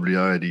was probably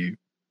already,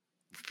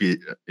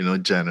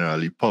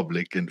 generally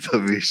public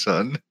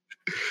information.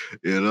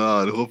 You know,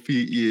 I hope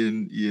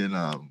Ian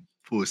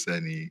post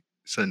any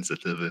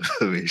sensitive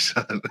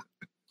information.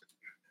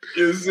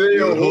 You say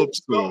You would you hope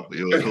so.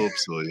 You would hope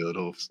so. You would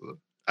hope so.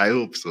 I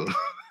hope so.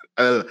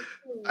 Well,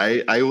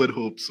 I would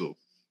hope so.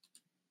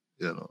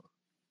 You know.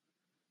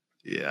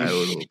 Yeah, I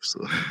would hope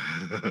so.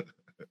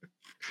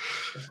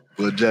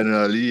 But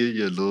generally,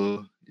 you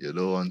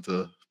don't want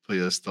to put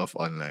your stuff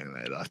online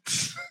like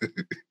that.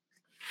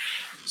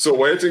 So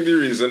what do you think the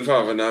reason for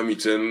having that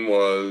meeting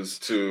was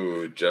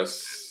to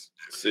just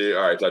say,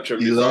 all right, I trim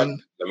the fat,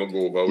 let me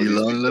go over with these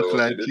Elon look people.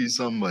 like he's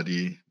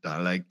somebody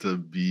that like to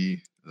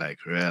be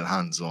like real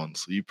hands-on.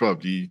 So he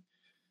probably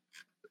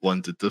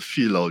wanted to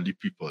feel out the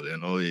people, you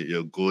know.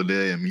 You go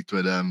there, you meet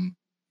with them,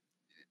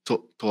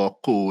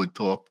 talk code,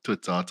 talk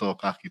Twitter,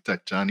 talk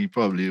architecture, and he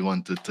probably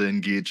wanted to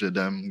engage with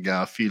them,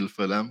 get a feel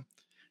for them,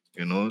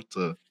 you know,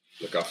 to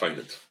Look, I find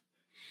it.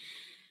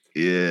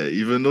 yeah,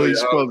 even though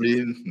he's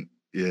probably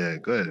yeah,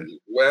 go ahead.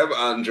 Web,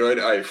 Android,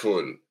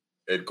 iPhone.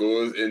 It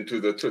goes into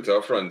the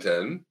Twitter front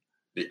end.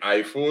 The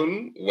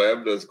iPhone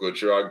web does go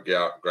through a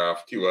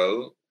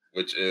GraphQL,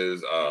 which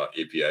is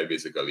API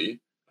basically,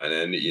 and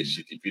then the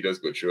HTTP does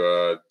go through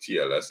a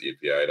TLS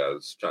API,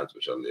 that's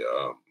transmission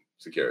layer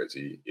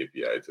security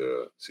API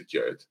to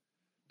secure it.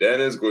 Then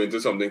it's going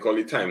to something called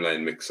the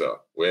timeline mixer,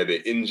 where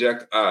they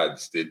inject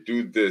ads, they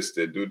do this,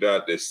 they do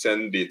that, they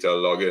send data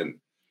login.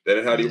 Then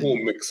it had the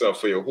home mixer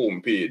for your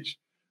home page.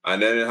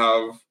 And then it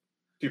have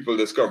people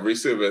discovery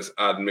service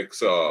ad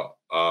mixer,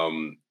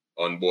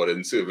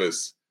 onboarding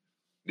service,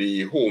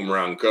 the home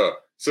ranker.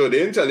 So they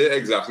didn't tell you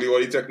exactly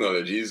what the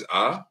technologies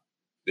are.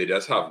 They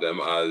just have them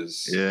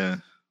as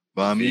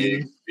but I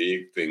mean,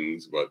 vague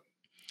things. But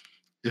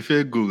if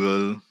you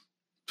Google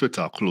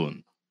Twitter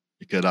clone,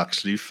 you could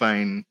actually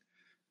find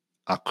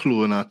a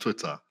clone of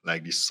Twitter,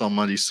 like some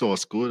of the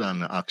source code,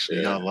 and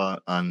actually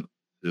and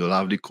you'll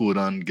have the code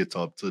on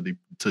GitHub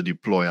to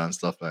deploy and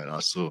stuff like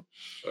that. So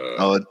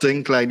I would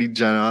think like the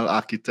general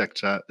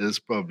architecture is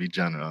probably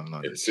general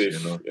knowledge. It's safe.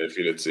 You know? I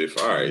feel it's safe.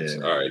 All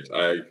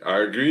right. I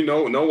agree.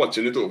 Now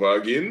watching it over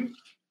again.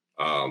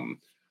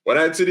 When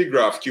I did the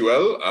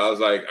GraphQL, I was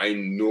like, I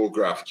know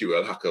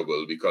GraphQL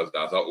hackable because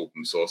that's an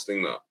open source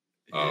thing now.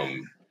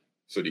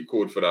 So the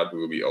code for that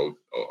will be out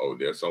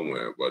there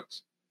somewhere, but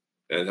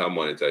then have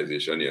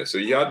monetization. Yeah. So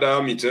you had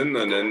that meeting,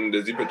 and then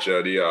there's the picture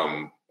of the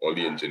all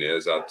the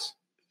engineers that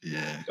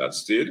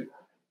stayed.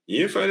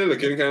 You find it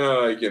looking kind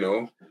of like, you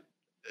know.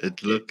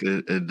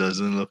 It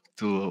doesn't look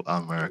too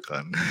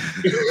American.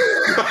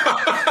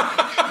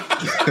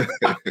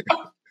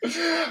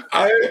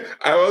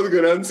 I was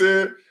gonna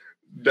say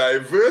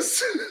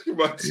diverse,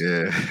 but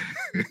yeah.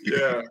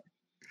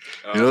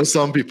 You know,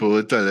 some people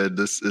would tell you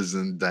this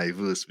isn't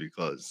diverse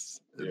because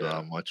there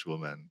are much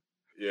women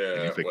in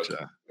the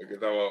picture. But like,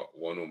 if I have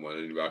one woman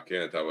in the back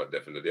here, and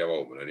definitely have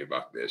a woman in the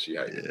back there. She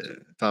hiding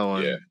too. That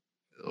one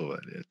over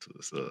there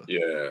too. So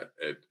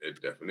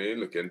it definitely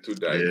looking too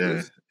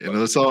diverse. Yeah, you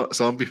know,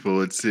 some people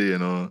would say, you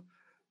know,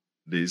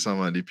 there's some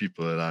of the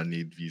people that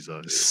need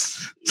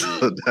visas.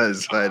 So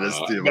that's why they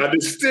stay. That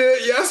is stay,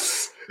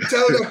 yes.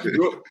 Tell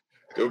them.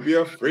 Don't be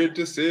afraid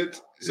to say it.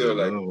 So,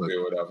 they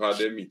would have had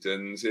their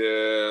meetings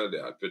here, they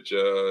had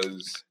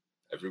pictures,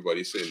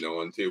 everybody sitting down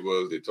on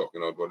tables, they're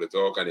talking about what they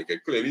talk, and you can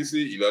clearly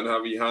see Elon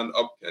have his hand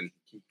up and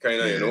kind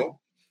of, you know,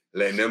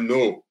 letting them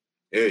know,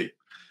 hey,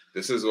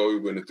 this is what we're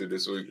going to do,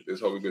 this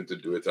is how we're going to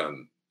do it,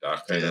 and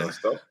that kind of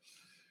stuff.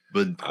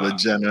 But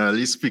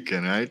generally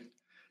speaking, right,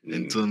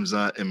 in terms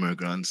of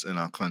immigrants in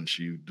our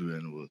country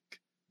doing work,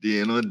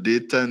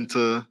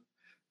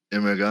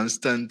 immigrants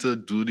tend to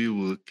do the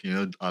work, you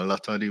know, a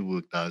lot of the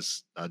work that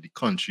the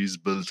country is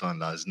built on,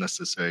 that's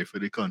necessary for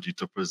the country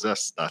to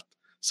possess, that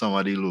some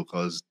of the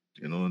locals,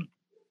 you know,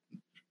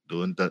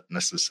 don't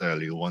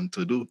necessarily want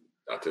to do.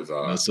 That is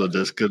so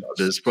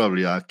there's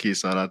probably a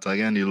case of that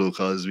again. The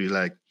locals be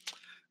like,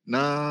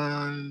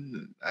 nah,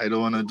 I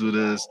don't want to do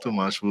this, too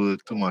much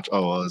work, too much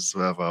hours,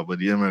 whatever. But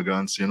the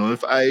immigrants, you know,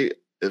 if I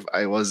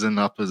was in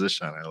that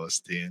position, I was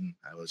staying,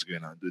 I was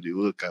going to do the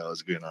work, I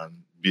was going to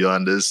be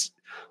on this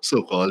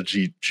so-called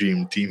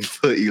dream team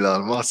for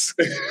Elon Musk.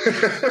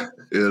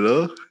 You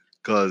know?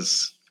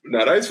 Because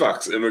now that's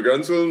facts.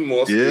 Immigrants will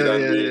more stay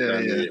than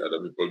the other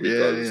people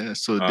because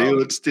So they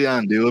would stay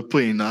and they would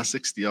put in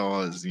 60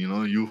 hours. You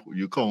know,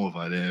 you come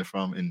over there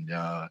from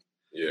India.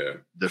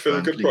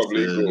 Phil could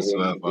probably go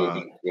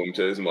home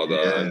to his mother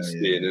and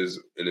stay in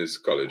his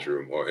college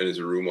room or in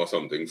his room or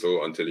something.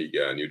 So until he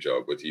get a new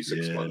job with his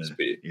 6 months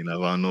pay. You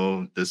never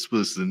know. This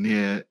person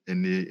here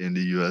in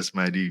the US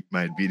might be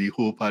the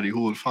hope of the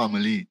whole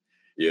family.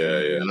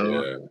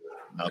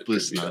 That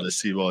person had to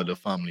see about the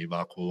family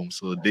back home.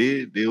 So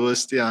they will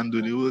stay and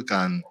do the work,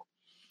 and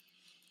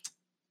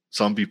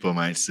some people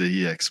might say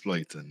he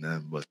exploiting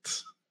them,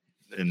 but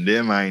in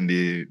their mind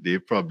they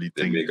probably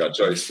think make a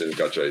choice.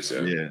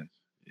 Yeah.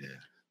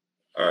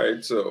 All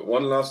right. So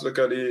one last look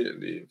at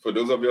the for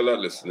those of you that are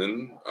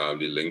listening,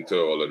 the link to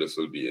all of this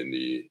will be in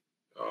the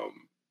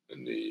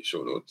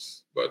show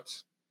notes. But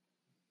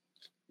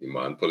the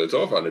man pull it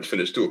off, and it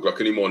finished 2:00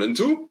 in the morning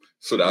too.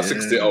 So that's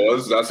 60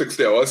 hours. That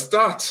 60 hours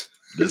start.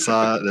 This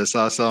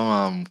are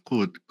some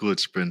code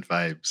sprint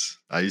vibes.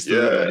 I used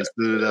to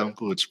do them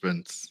code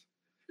sprints.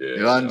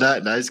 Yeah, And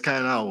that's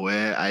kind of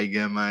where I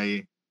get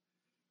my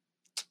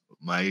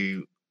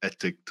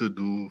ethic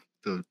to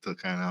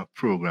kind of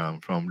program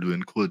from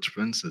doing code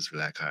sprints. It's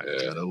like I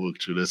gotta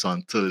work through this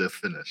until they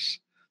finish.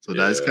 So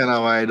that's kind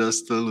of why I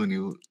just still when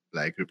you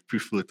like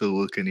prefer to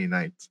work in the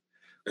night.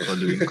 Or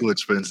doing code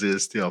sprints, they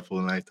stay up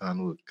all night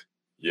and work.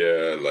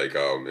 Yeah, like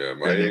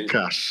my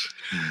crash.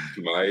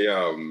 My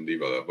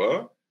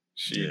developer,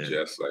 she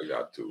just like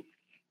that too.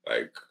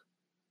 Like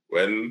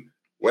when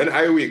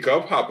I wake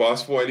up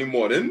 4:30 in the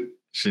morning,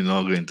 she's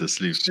not going to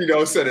sleep. She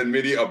now sending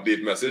me the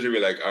update message and be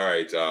like, all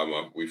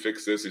right, we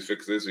fix this,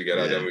 we get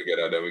that done, we get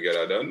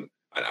that done.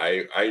 And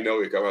I now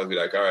wake up and be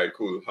like, all right,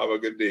 cool, have a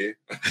good day.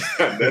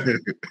 And then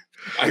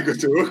I go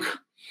to work.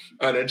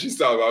 And then she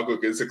starts back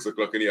working 6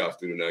 o'clock in the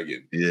afternoon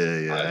again.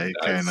 Yeah, I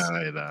kind of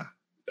like that.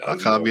 I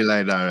can't be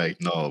like that right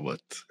now,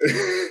 but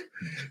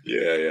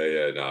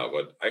nah,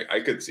 but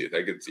I could see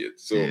it.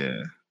 So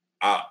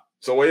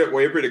so what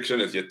your prediction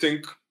is? You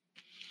think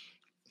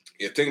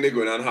they're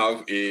going to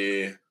have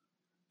a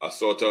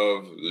sort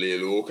of lay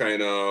low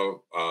kind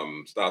of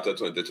start of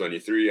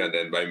 2023, and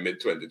then by mid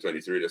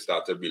 2023 they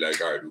start to be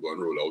like, all right, we're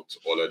gonna roll out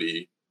all of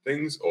the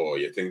things, or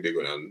you think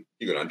you're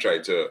gonna try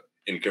to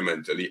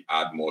incrementally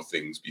add more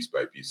things piece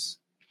by piece?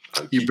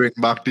 You bring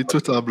back the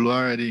Twitter Blue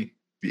already,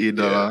 the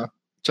 $8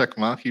 check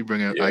mark. You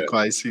bring it. I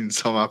quite seen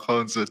some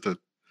accounts with it.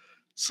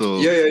 So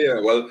yeah.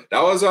 Well,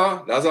 that's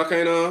a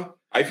kind of,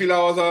 I feel that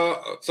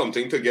was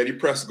something to get the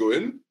press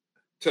going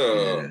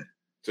to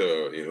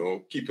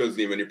keep his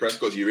name in the press,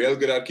 because he's real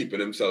good at keeping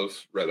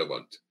himself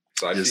relevant.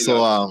 So I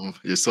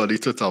you saw the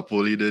Twitter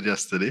poll he did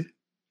yesterday.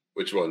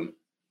 Which one?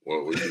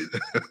 What was it?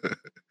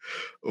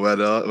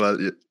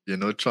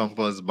 Well, Trump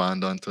was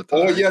banned on Twitter.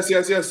 Oh,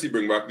 yes. He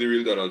bring back the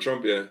real Donald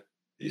Trump, yeah.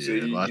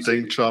 I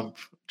think Trump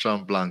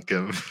blanked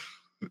him.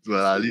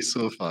 Well, at least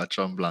so far,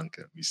 Trump blanked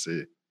him. He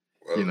say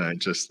he's not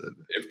interested.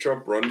 If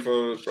Trump run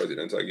for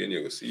president again,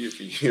 you will see if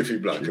he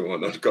blank him or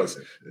not. Because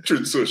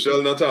Truth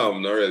Social not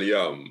really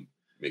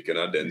making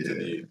a dent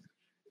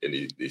in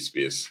the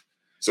space.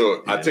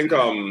 So I think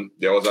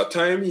there was a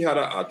time he had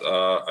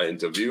an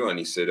interview, and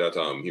he said that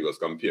he was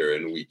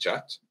comparing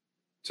WeChat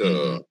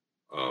to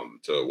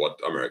what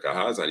America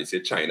has, and he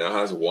said China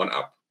has one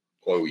app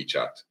called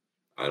WeChat,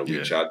 and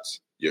WeChat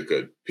you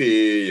could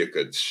pay, you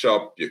could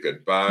shop, you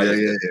could buy,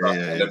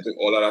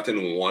 all of that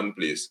in one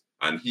place.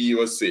 And he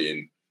was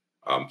saying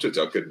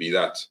Twitter could be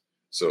that.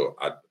 So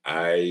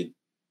I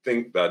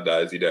think that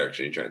is the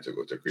direction he's trying to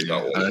go to create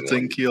that all. I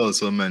think he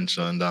also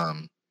mentioned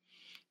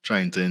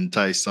trying to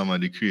entice some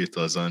of the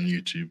creators on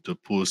YouTube to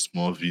post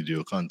more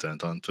video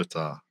content on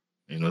Twitter,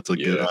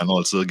 give, and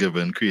also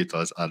giving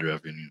creators ad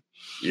revenue.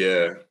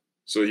 Yeah.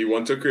 So he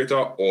wants to create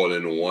an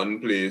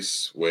all-in-one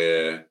place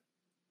where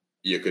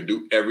you could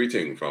do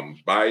everything from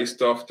buy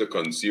stuff to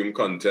consume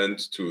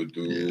content to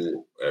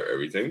do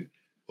everything.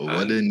 But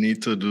what they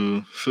need to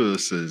do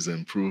first is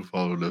improve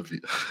how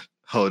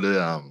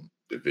the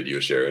video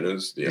sharing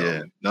is.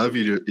 Not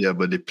video,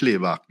 but the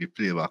playback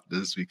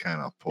this we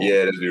kind of poor.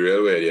 Yeah, that's the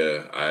real way.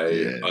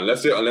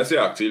 Unless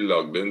you're actually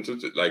logged into,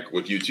 like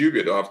with YouTube,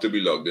 you don't have to be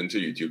logged into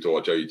YouTube to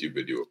watch a YouTube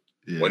video.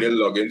 When you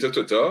log into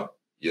Twitter,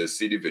 you'll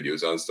see the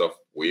videos and stuff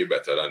way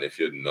better than if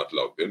you're not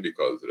logged in,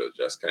 because it'll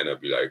just kind of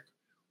be like,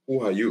 who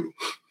are you?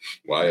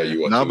 Why are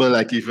you watching? No, but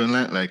like even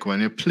like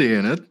when you're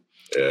playing it,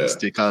 it's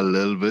take a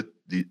little bit.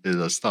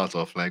 It'll start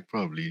off like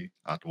probably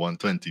at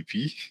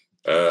 120p.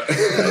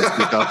 It's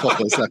take a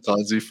couple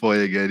seconds before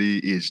you get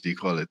the HD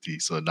quality.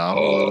 So now,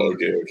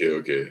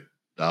 okay.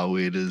 That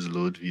way, there's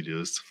load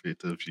videos for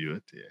to view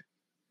it. Yeah.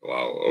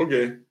 Wow.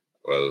 Okay.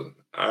 Well,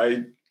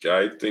 I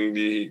think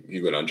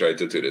he's gonna try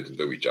to turn it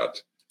into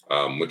WeChat,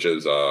 which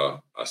is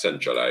a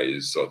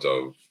centralized sort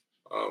of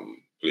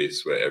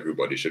place where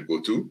everybody should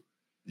go to.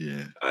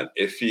 Yeah. And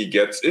if he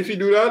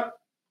do that,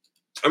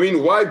 I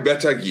mean, why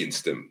bet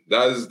against him?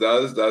 That's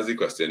the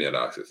question you had to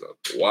ask yourself.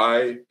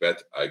 Why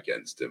bet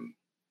against him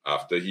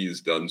after he's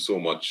done so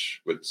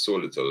much with so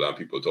little and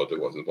people thought it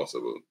wasn't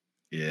possible?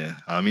 Yeah.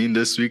 I mean,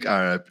 this week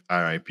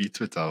RIP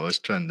Twitter was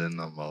trending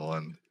number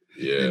 1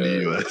 in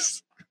the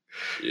US.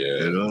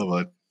 Yeah.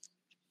 But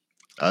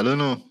I don't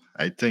know.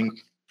 I think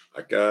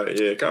I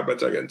can't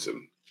bet against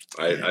him.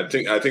 I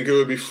think it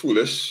would be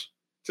foolish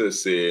to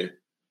say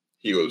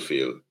he will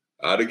fail.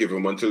 I had to give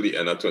him until the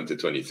end of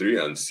 2023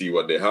 and see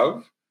what they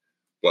have.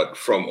 But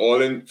from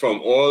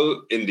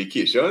all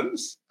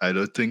indications, I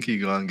don't think he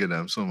gonna give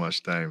them so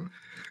much time.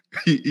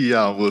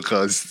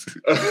 Because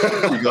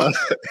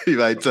he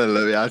might tell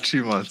them we have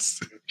 3 months.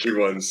 3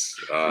 months.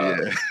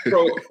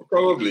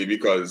 Probably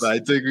because. But I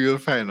think we'll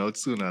find out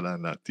sooner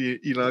than that. He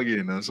not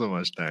giving them so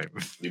much time.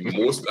 The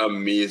most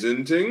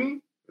amazing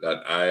thing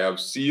that I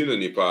have seen in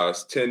the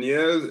past 10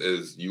 years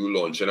is you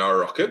launching a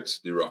rocket,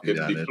 the rocket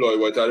deploy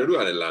what I do,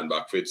 and it land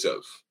back for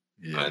itself.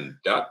 Yeah. And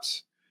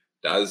that's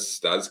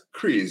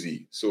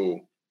crazy.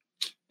 So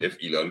if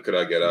Elon could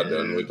have get that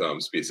done with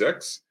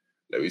SpaceX,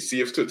 let me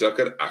see if Twitter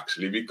could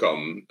actually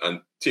become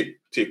and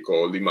take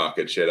all the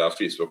market share that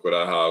Facebook would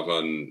have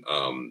and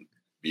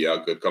be a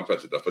good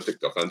competitor for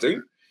TikTok and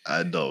thing.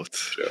 I doubt.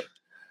 Sure.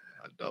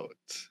 I doubt.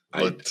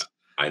 But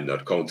I'm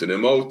not counting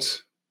him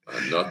out.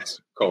 I'm not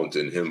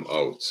counting him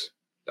out.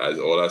 That's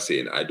all I'm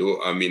saying. I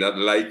not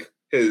like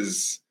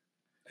his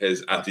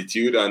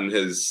attitude and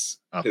his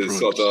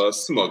sort of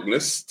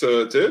smugness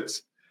to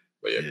it.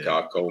 But you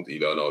can't count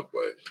Elon out,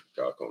 boy.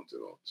 Can't count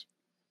him out.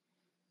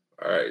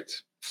 All right.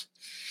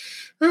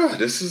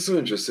 This is so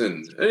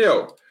interesting.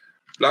 Anyhow,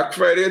 Black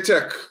Friday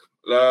tech.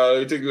 Let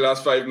me take the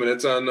last 5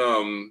 minutes and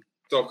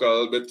talk a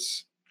little bit.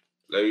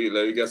 Let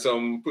me get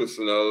some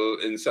personal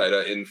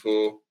insider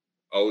info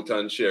out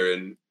and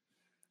sharing.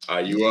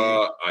 Are you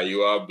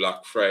a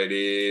Black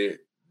Friday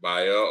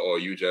buyer, or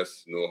you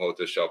just know how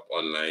to shop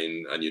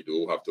online and you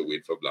don't have to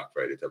wait for Black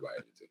Friday to buy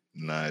anything?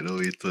 Nah, I don't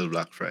wait till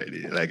Black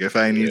Friday. Like if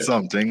I need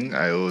something,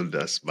 I will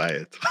just buy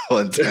it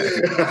one time.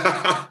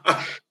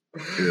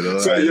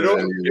 So you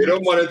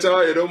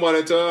don't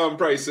monitor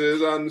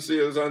prices and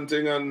sales and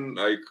thing, and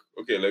like,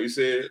 okay, let me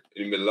say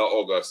in the middle of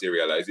August you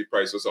realize the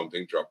price of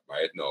something dropped, buy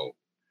it now.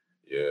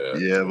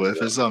 Yeah, but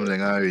if it's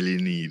something I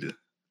really need,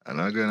 I'm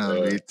not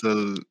gonna wait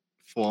till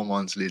 4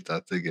 months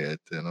later to get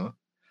it,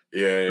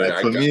 Like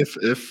for me,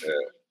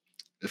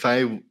 if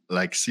I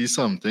like see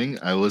something,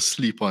 I will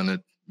sleep on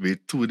it,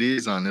 wait 2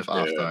 days, and if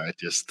after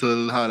it you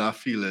still had that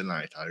feeling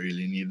like I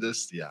really need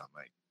this,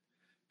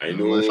 I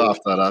know. If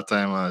after that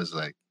time I was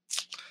like,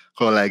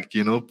 cause like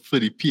for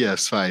the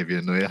PS5,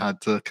 you had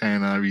to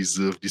kind of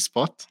reserve the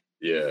spot.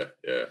 Yeah.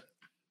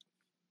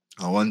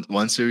 And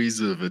once you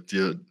reserve it,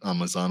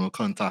 Amazon will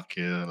contact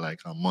you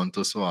like a month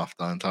or so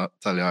after and tell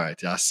you, all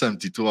right, you have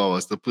 72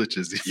 hours to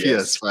purchase the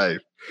PS5.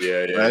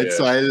 Yeah. Right.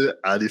 So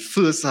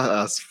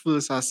as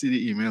first I see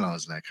the email, I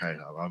was like, all right,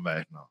 I'll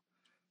buy it now.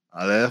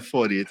 I let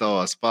 48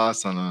 hours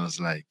pass and I was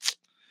like,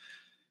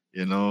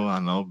 I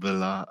now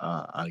build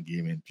a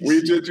gaming PC.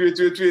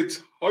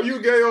 Wait. How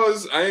you get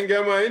yours? I ain't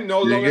get mine.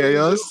 No longer. You get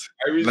yours?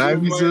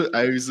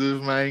 I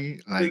reserve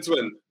mine. Since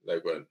when?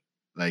 Like when?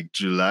 Like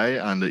July,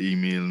 and they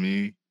email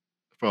me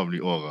probably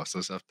August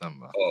or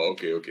September. Oh,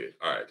 okay.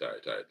 All right.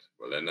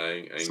 Well, then I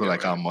ain't so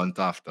like mine. A month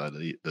after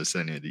they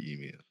send you the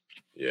email.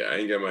 Yeah, I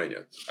ain't get mine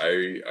yet.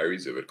 I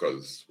reserve it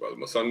because, well,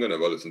 my son gonna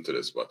never listen to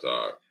this, but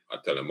I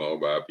tell him I'll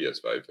buy a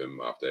PS5 him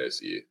after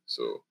SEA.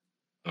 So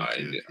I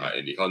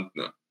in the hunt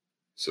now.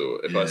 So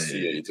if I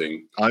see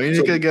anything, I mean,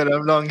 you can get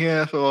them down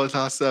here for about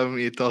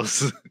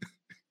 7,000-8,000.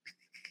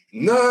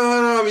 No.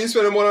 I mean,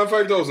 spending more than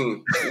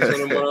 5,000.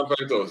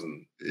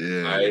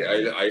 Yeah.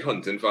 I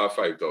hunting for a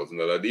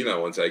 $5,000 deal,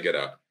 and once I get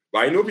a. But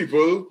I know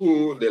people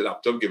who their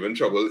laptop giving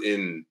trouble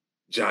in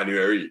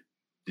January.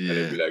 Yeah. And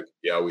they'll be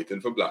like,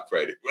 waiting for Black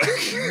Friday.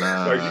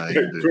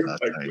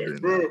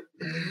 Bro,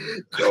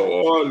 come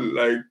on,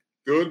 like,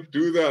 don't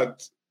do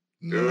that.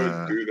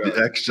 Don't do that.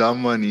 The extra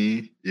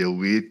money, you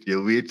wait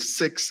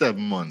 6-7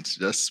 months.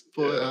 Just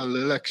put a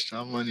little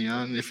extra money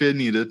on. If you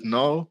need it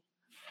now,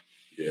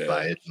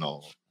 buy it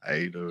now.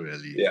 I don't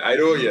really. Yeah, I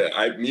don't.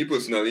 Yeah, me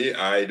personally,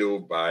 I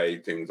don't buy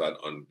things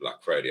on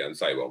Black Friday and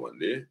Cyber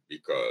Monday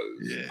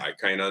because I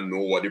kind of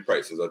know what the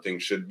prices of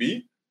things should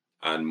be,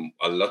 and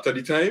a lot of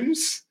the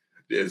times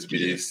there's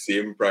the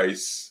same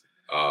price,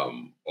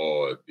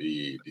 or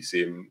the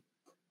same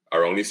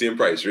around the same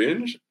price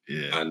range.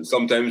 Yeah, and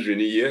sometimes during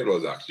the year it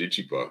was actually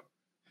cheaper.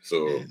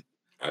 So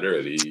I don't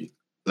really.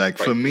 Like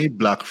for me,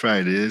 Black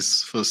Friday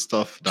is for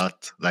stuff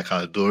that like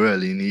I don't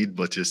really need,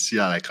 but you see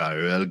like a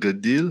real good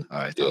deal. All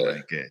right, I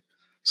might get.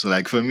 So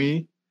like for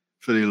me,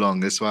 for the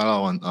longest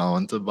while, I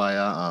want to buy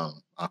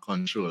a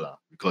controller,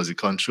 because the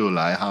controller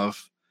I have,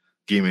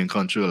 gaming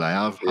controller, I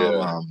have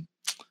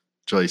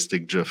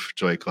joystick drift,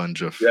 Joy-Con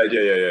drift.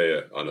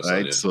 Yeah. Honestly,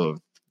 right. So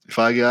if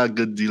I get a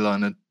good deal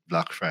on it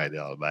Black Friday,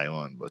 I'll buy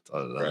one. But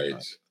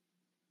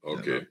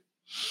okay.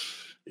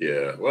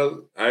 Yeah.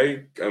 Well,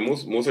 I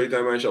most of the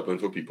time I'm shopping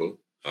for people.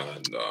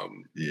 And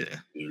the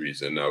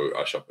reason now we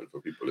are shopping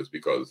for people is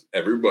because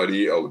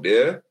everybody out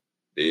there,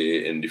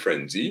 they in the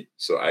frenzy.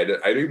 So I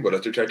don't even bother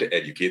to try to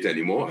educate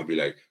anymore. I'll be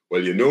like, well,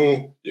 you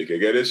can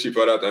get it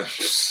cheaper that time.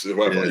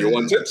 Whatever you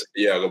want it,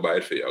 I'll go buy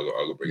it for you.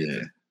 I'll go bring it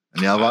in.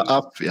 And you have an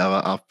app. You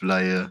have an app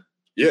player.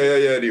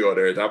 Yeah. The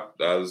order it app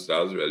does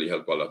really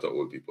help a lot of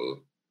old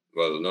people.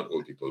 Well, not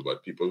old people,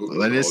 but people who.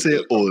 When you say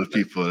old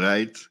people,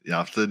 right? You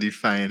have to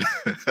define.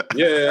 I'm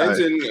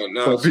saying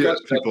now.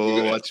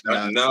 People watch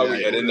that. Now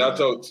we adding that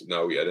out.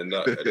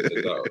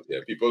 out.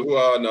 Yeah, people who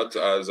are not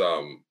as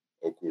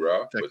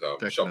Okura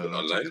with shopping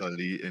online.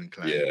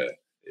 Inclined.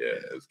 Yeah.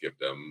 Let's give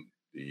them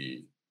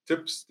the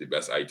tips, the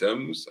best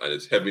items, and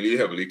it's heavily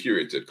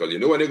curated. Because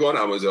when you go on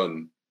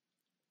Amazon,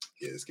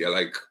 it's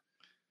like.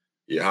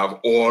 You have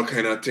all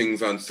kind of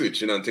things and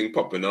switching and things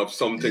popping up.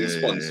 Some things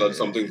sponsored,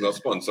 some things not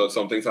sponsored,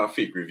 some things have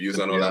fake reviews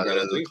and all that kind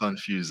of thing.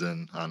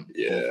 Confusing and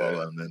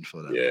overwhelming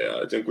for them.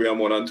 Yeah, I think we have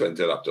more than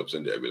 20 laptops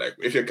in there. Be like,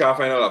 if you can't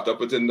find a laptop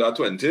within that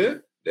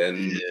 20,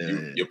 then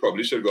you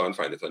probably should go and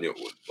find it on your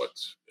own. But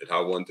it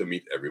have one to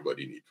meet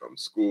everybody need, from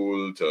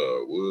school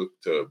to work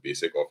to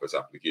basic office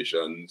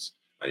applications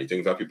and he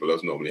thinks that people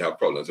just normally have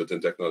problems with in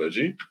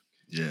technology.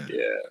 Yeah.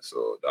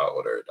 So that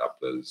other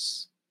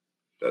adapters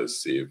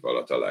does save a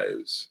lot of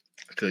lives.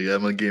 Okay, yeah,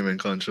 I'm a gaming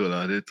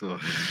controller, they too.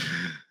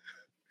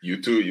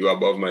 You too, you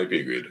above my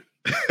pay grade.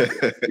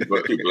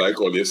 People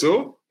like always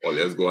go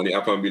on the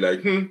app and be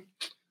like,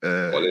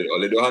 all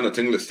they don't have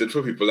nothing listed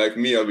for people like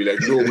me. I'll be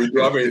like, no, we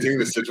don't have anything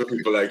listed for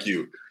people like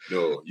you.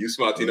 No, you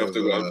smart enough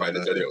to go and find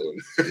it on your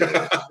own.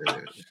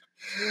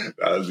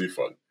 That'll be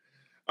fun.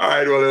 All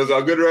right, well, it was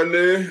a good run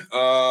there.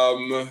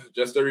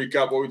 Just to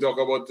recap what we talked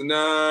about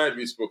tonight,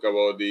 we spoke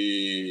about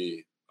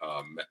the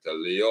Meta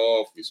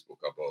layoff, we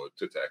spoke about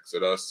Twitter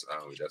exodus,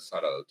 and we just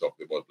had a talk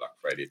about Black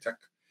Friday tech.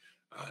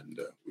 And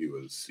we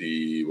will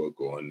see what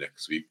go on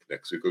next week.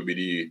 Next week will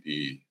be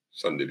the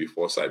Sunday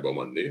before Cyber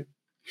Monday.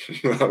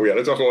 We had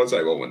to talk about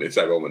Cyber Monday.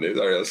 Cyber Monday is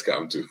a real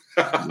scam too.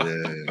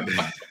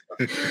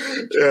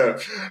 Yeah.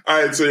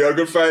 All right. So you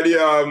can find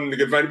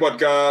the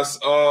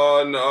podcast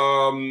on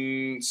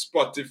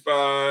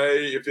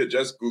Spotify. If you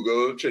just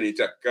Google Trini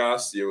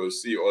Techcast, you will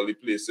see all the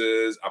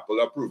places.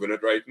 Apple are proving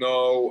it right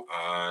now,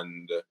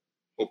 and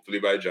hopefully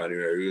by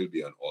January we'll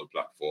be on all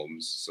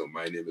platforms. So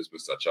my name is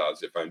Mr.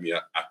 Charles. You find me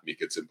at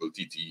Make It Simple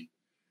TT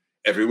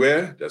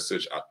everywhere. Just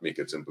search at Make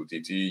It Simple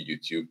TT,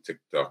 YouTube,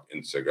 TikTok,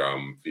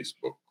 Instagram,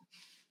 Facebook,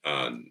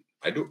 and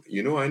I know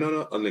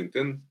not on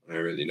LinkedIn. I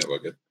really never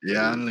get.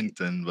 Yeah, on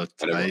LinkedIn, but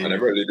I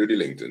never really do the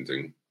LinkedIn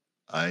thing.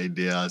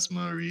 There as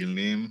my real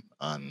name,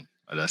 and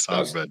that's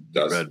how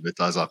Breadbit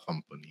as a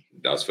company.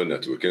 That's for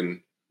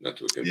networking.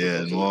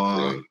 Yeah,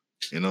 more,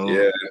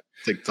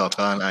 TikTok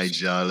and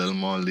IG are a little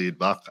more laid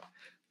back.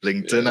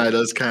 LinkedIn, I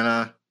just kind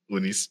of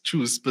only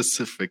choose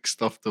specific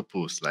stuff to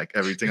post. Like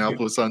everything I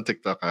post on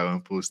TikTok, I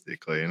won't post it.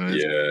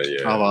 Because,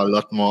 have a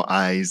lot more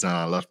eyes and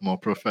a lot more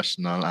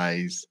professional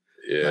eyes.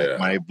 Yeah. Like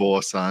my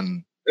boss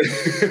and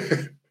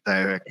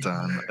director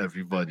and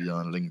everybody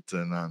on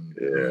LinkedIn. And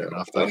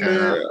after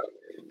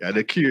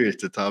they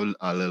curate it a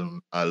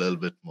little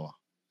bit more.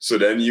 So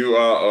then you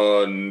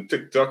are on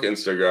TikTok,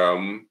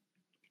 Instagram,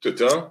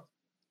 Twitter?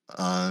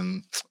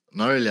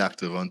 Not really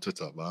active on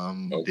Twitter, but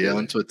I'm there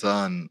on Twitter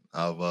and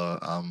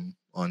I'm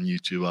on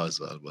YouTube as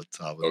well, but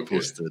I haven't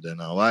posted in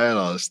a while.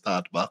 I'll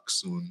start back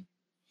soon.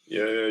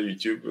 Yeah,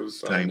 YouTube is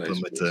time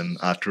permitting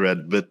at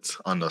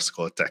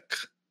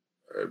Redbit_tech.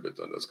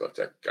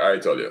 Redbit_tech. I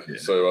tell you. Yeah.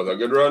 So it was a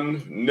good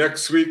run.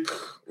 Next week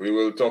we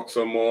will talk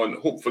some more.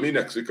 Hopefully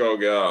next week I'll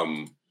get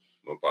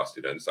past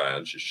it and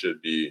science. She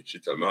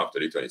tell me after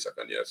the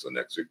 22nd year. So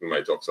next week we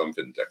might talk some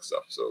fintech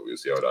stuff. So we'll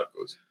see how that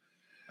goes.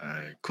 All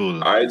right,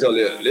 cool. I tell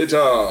you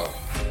later.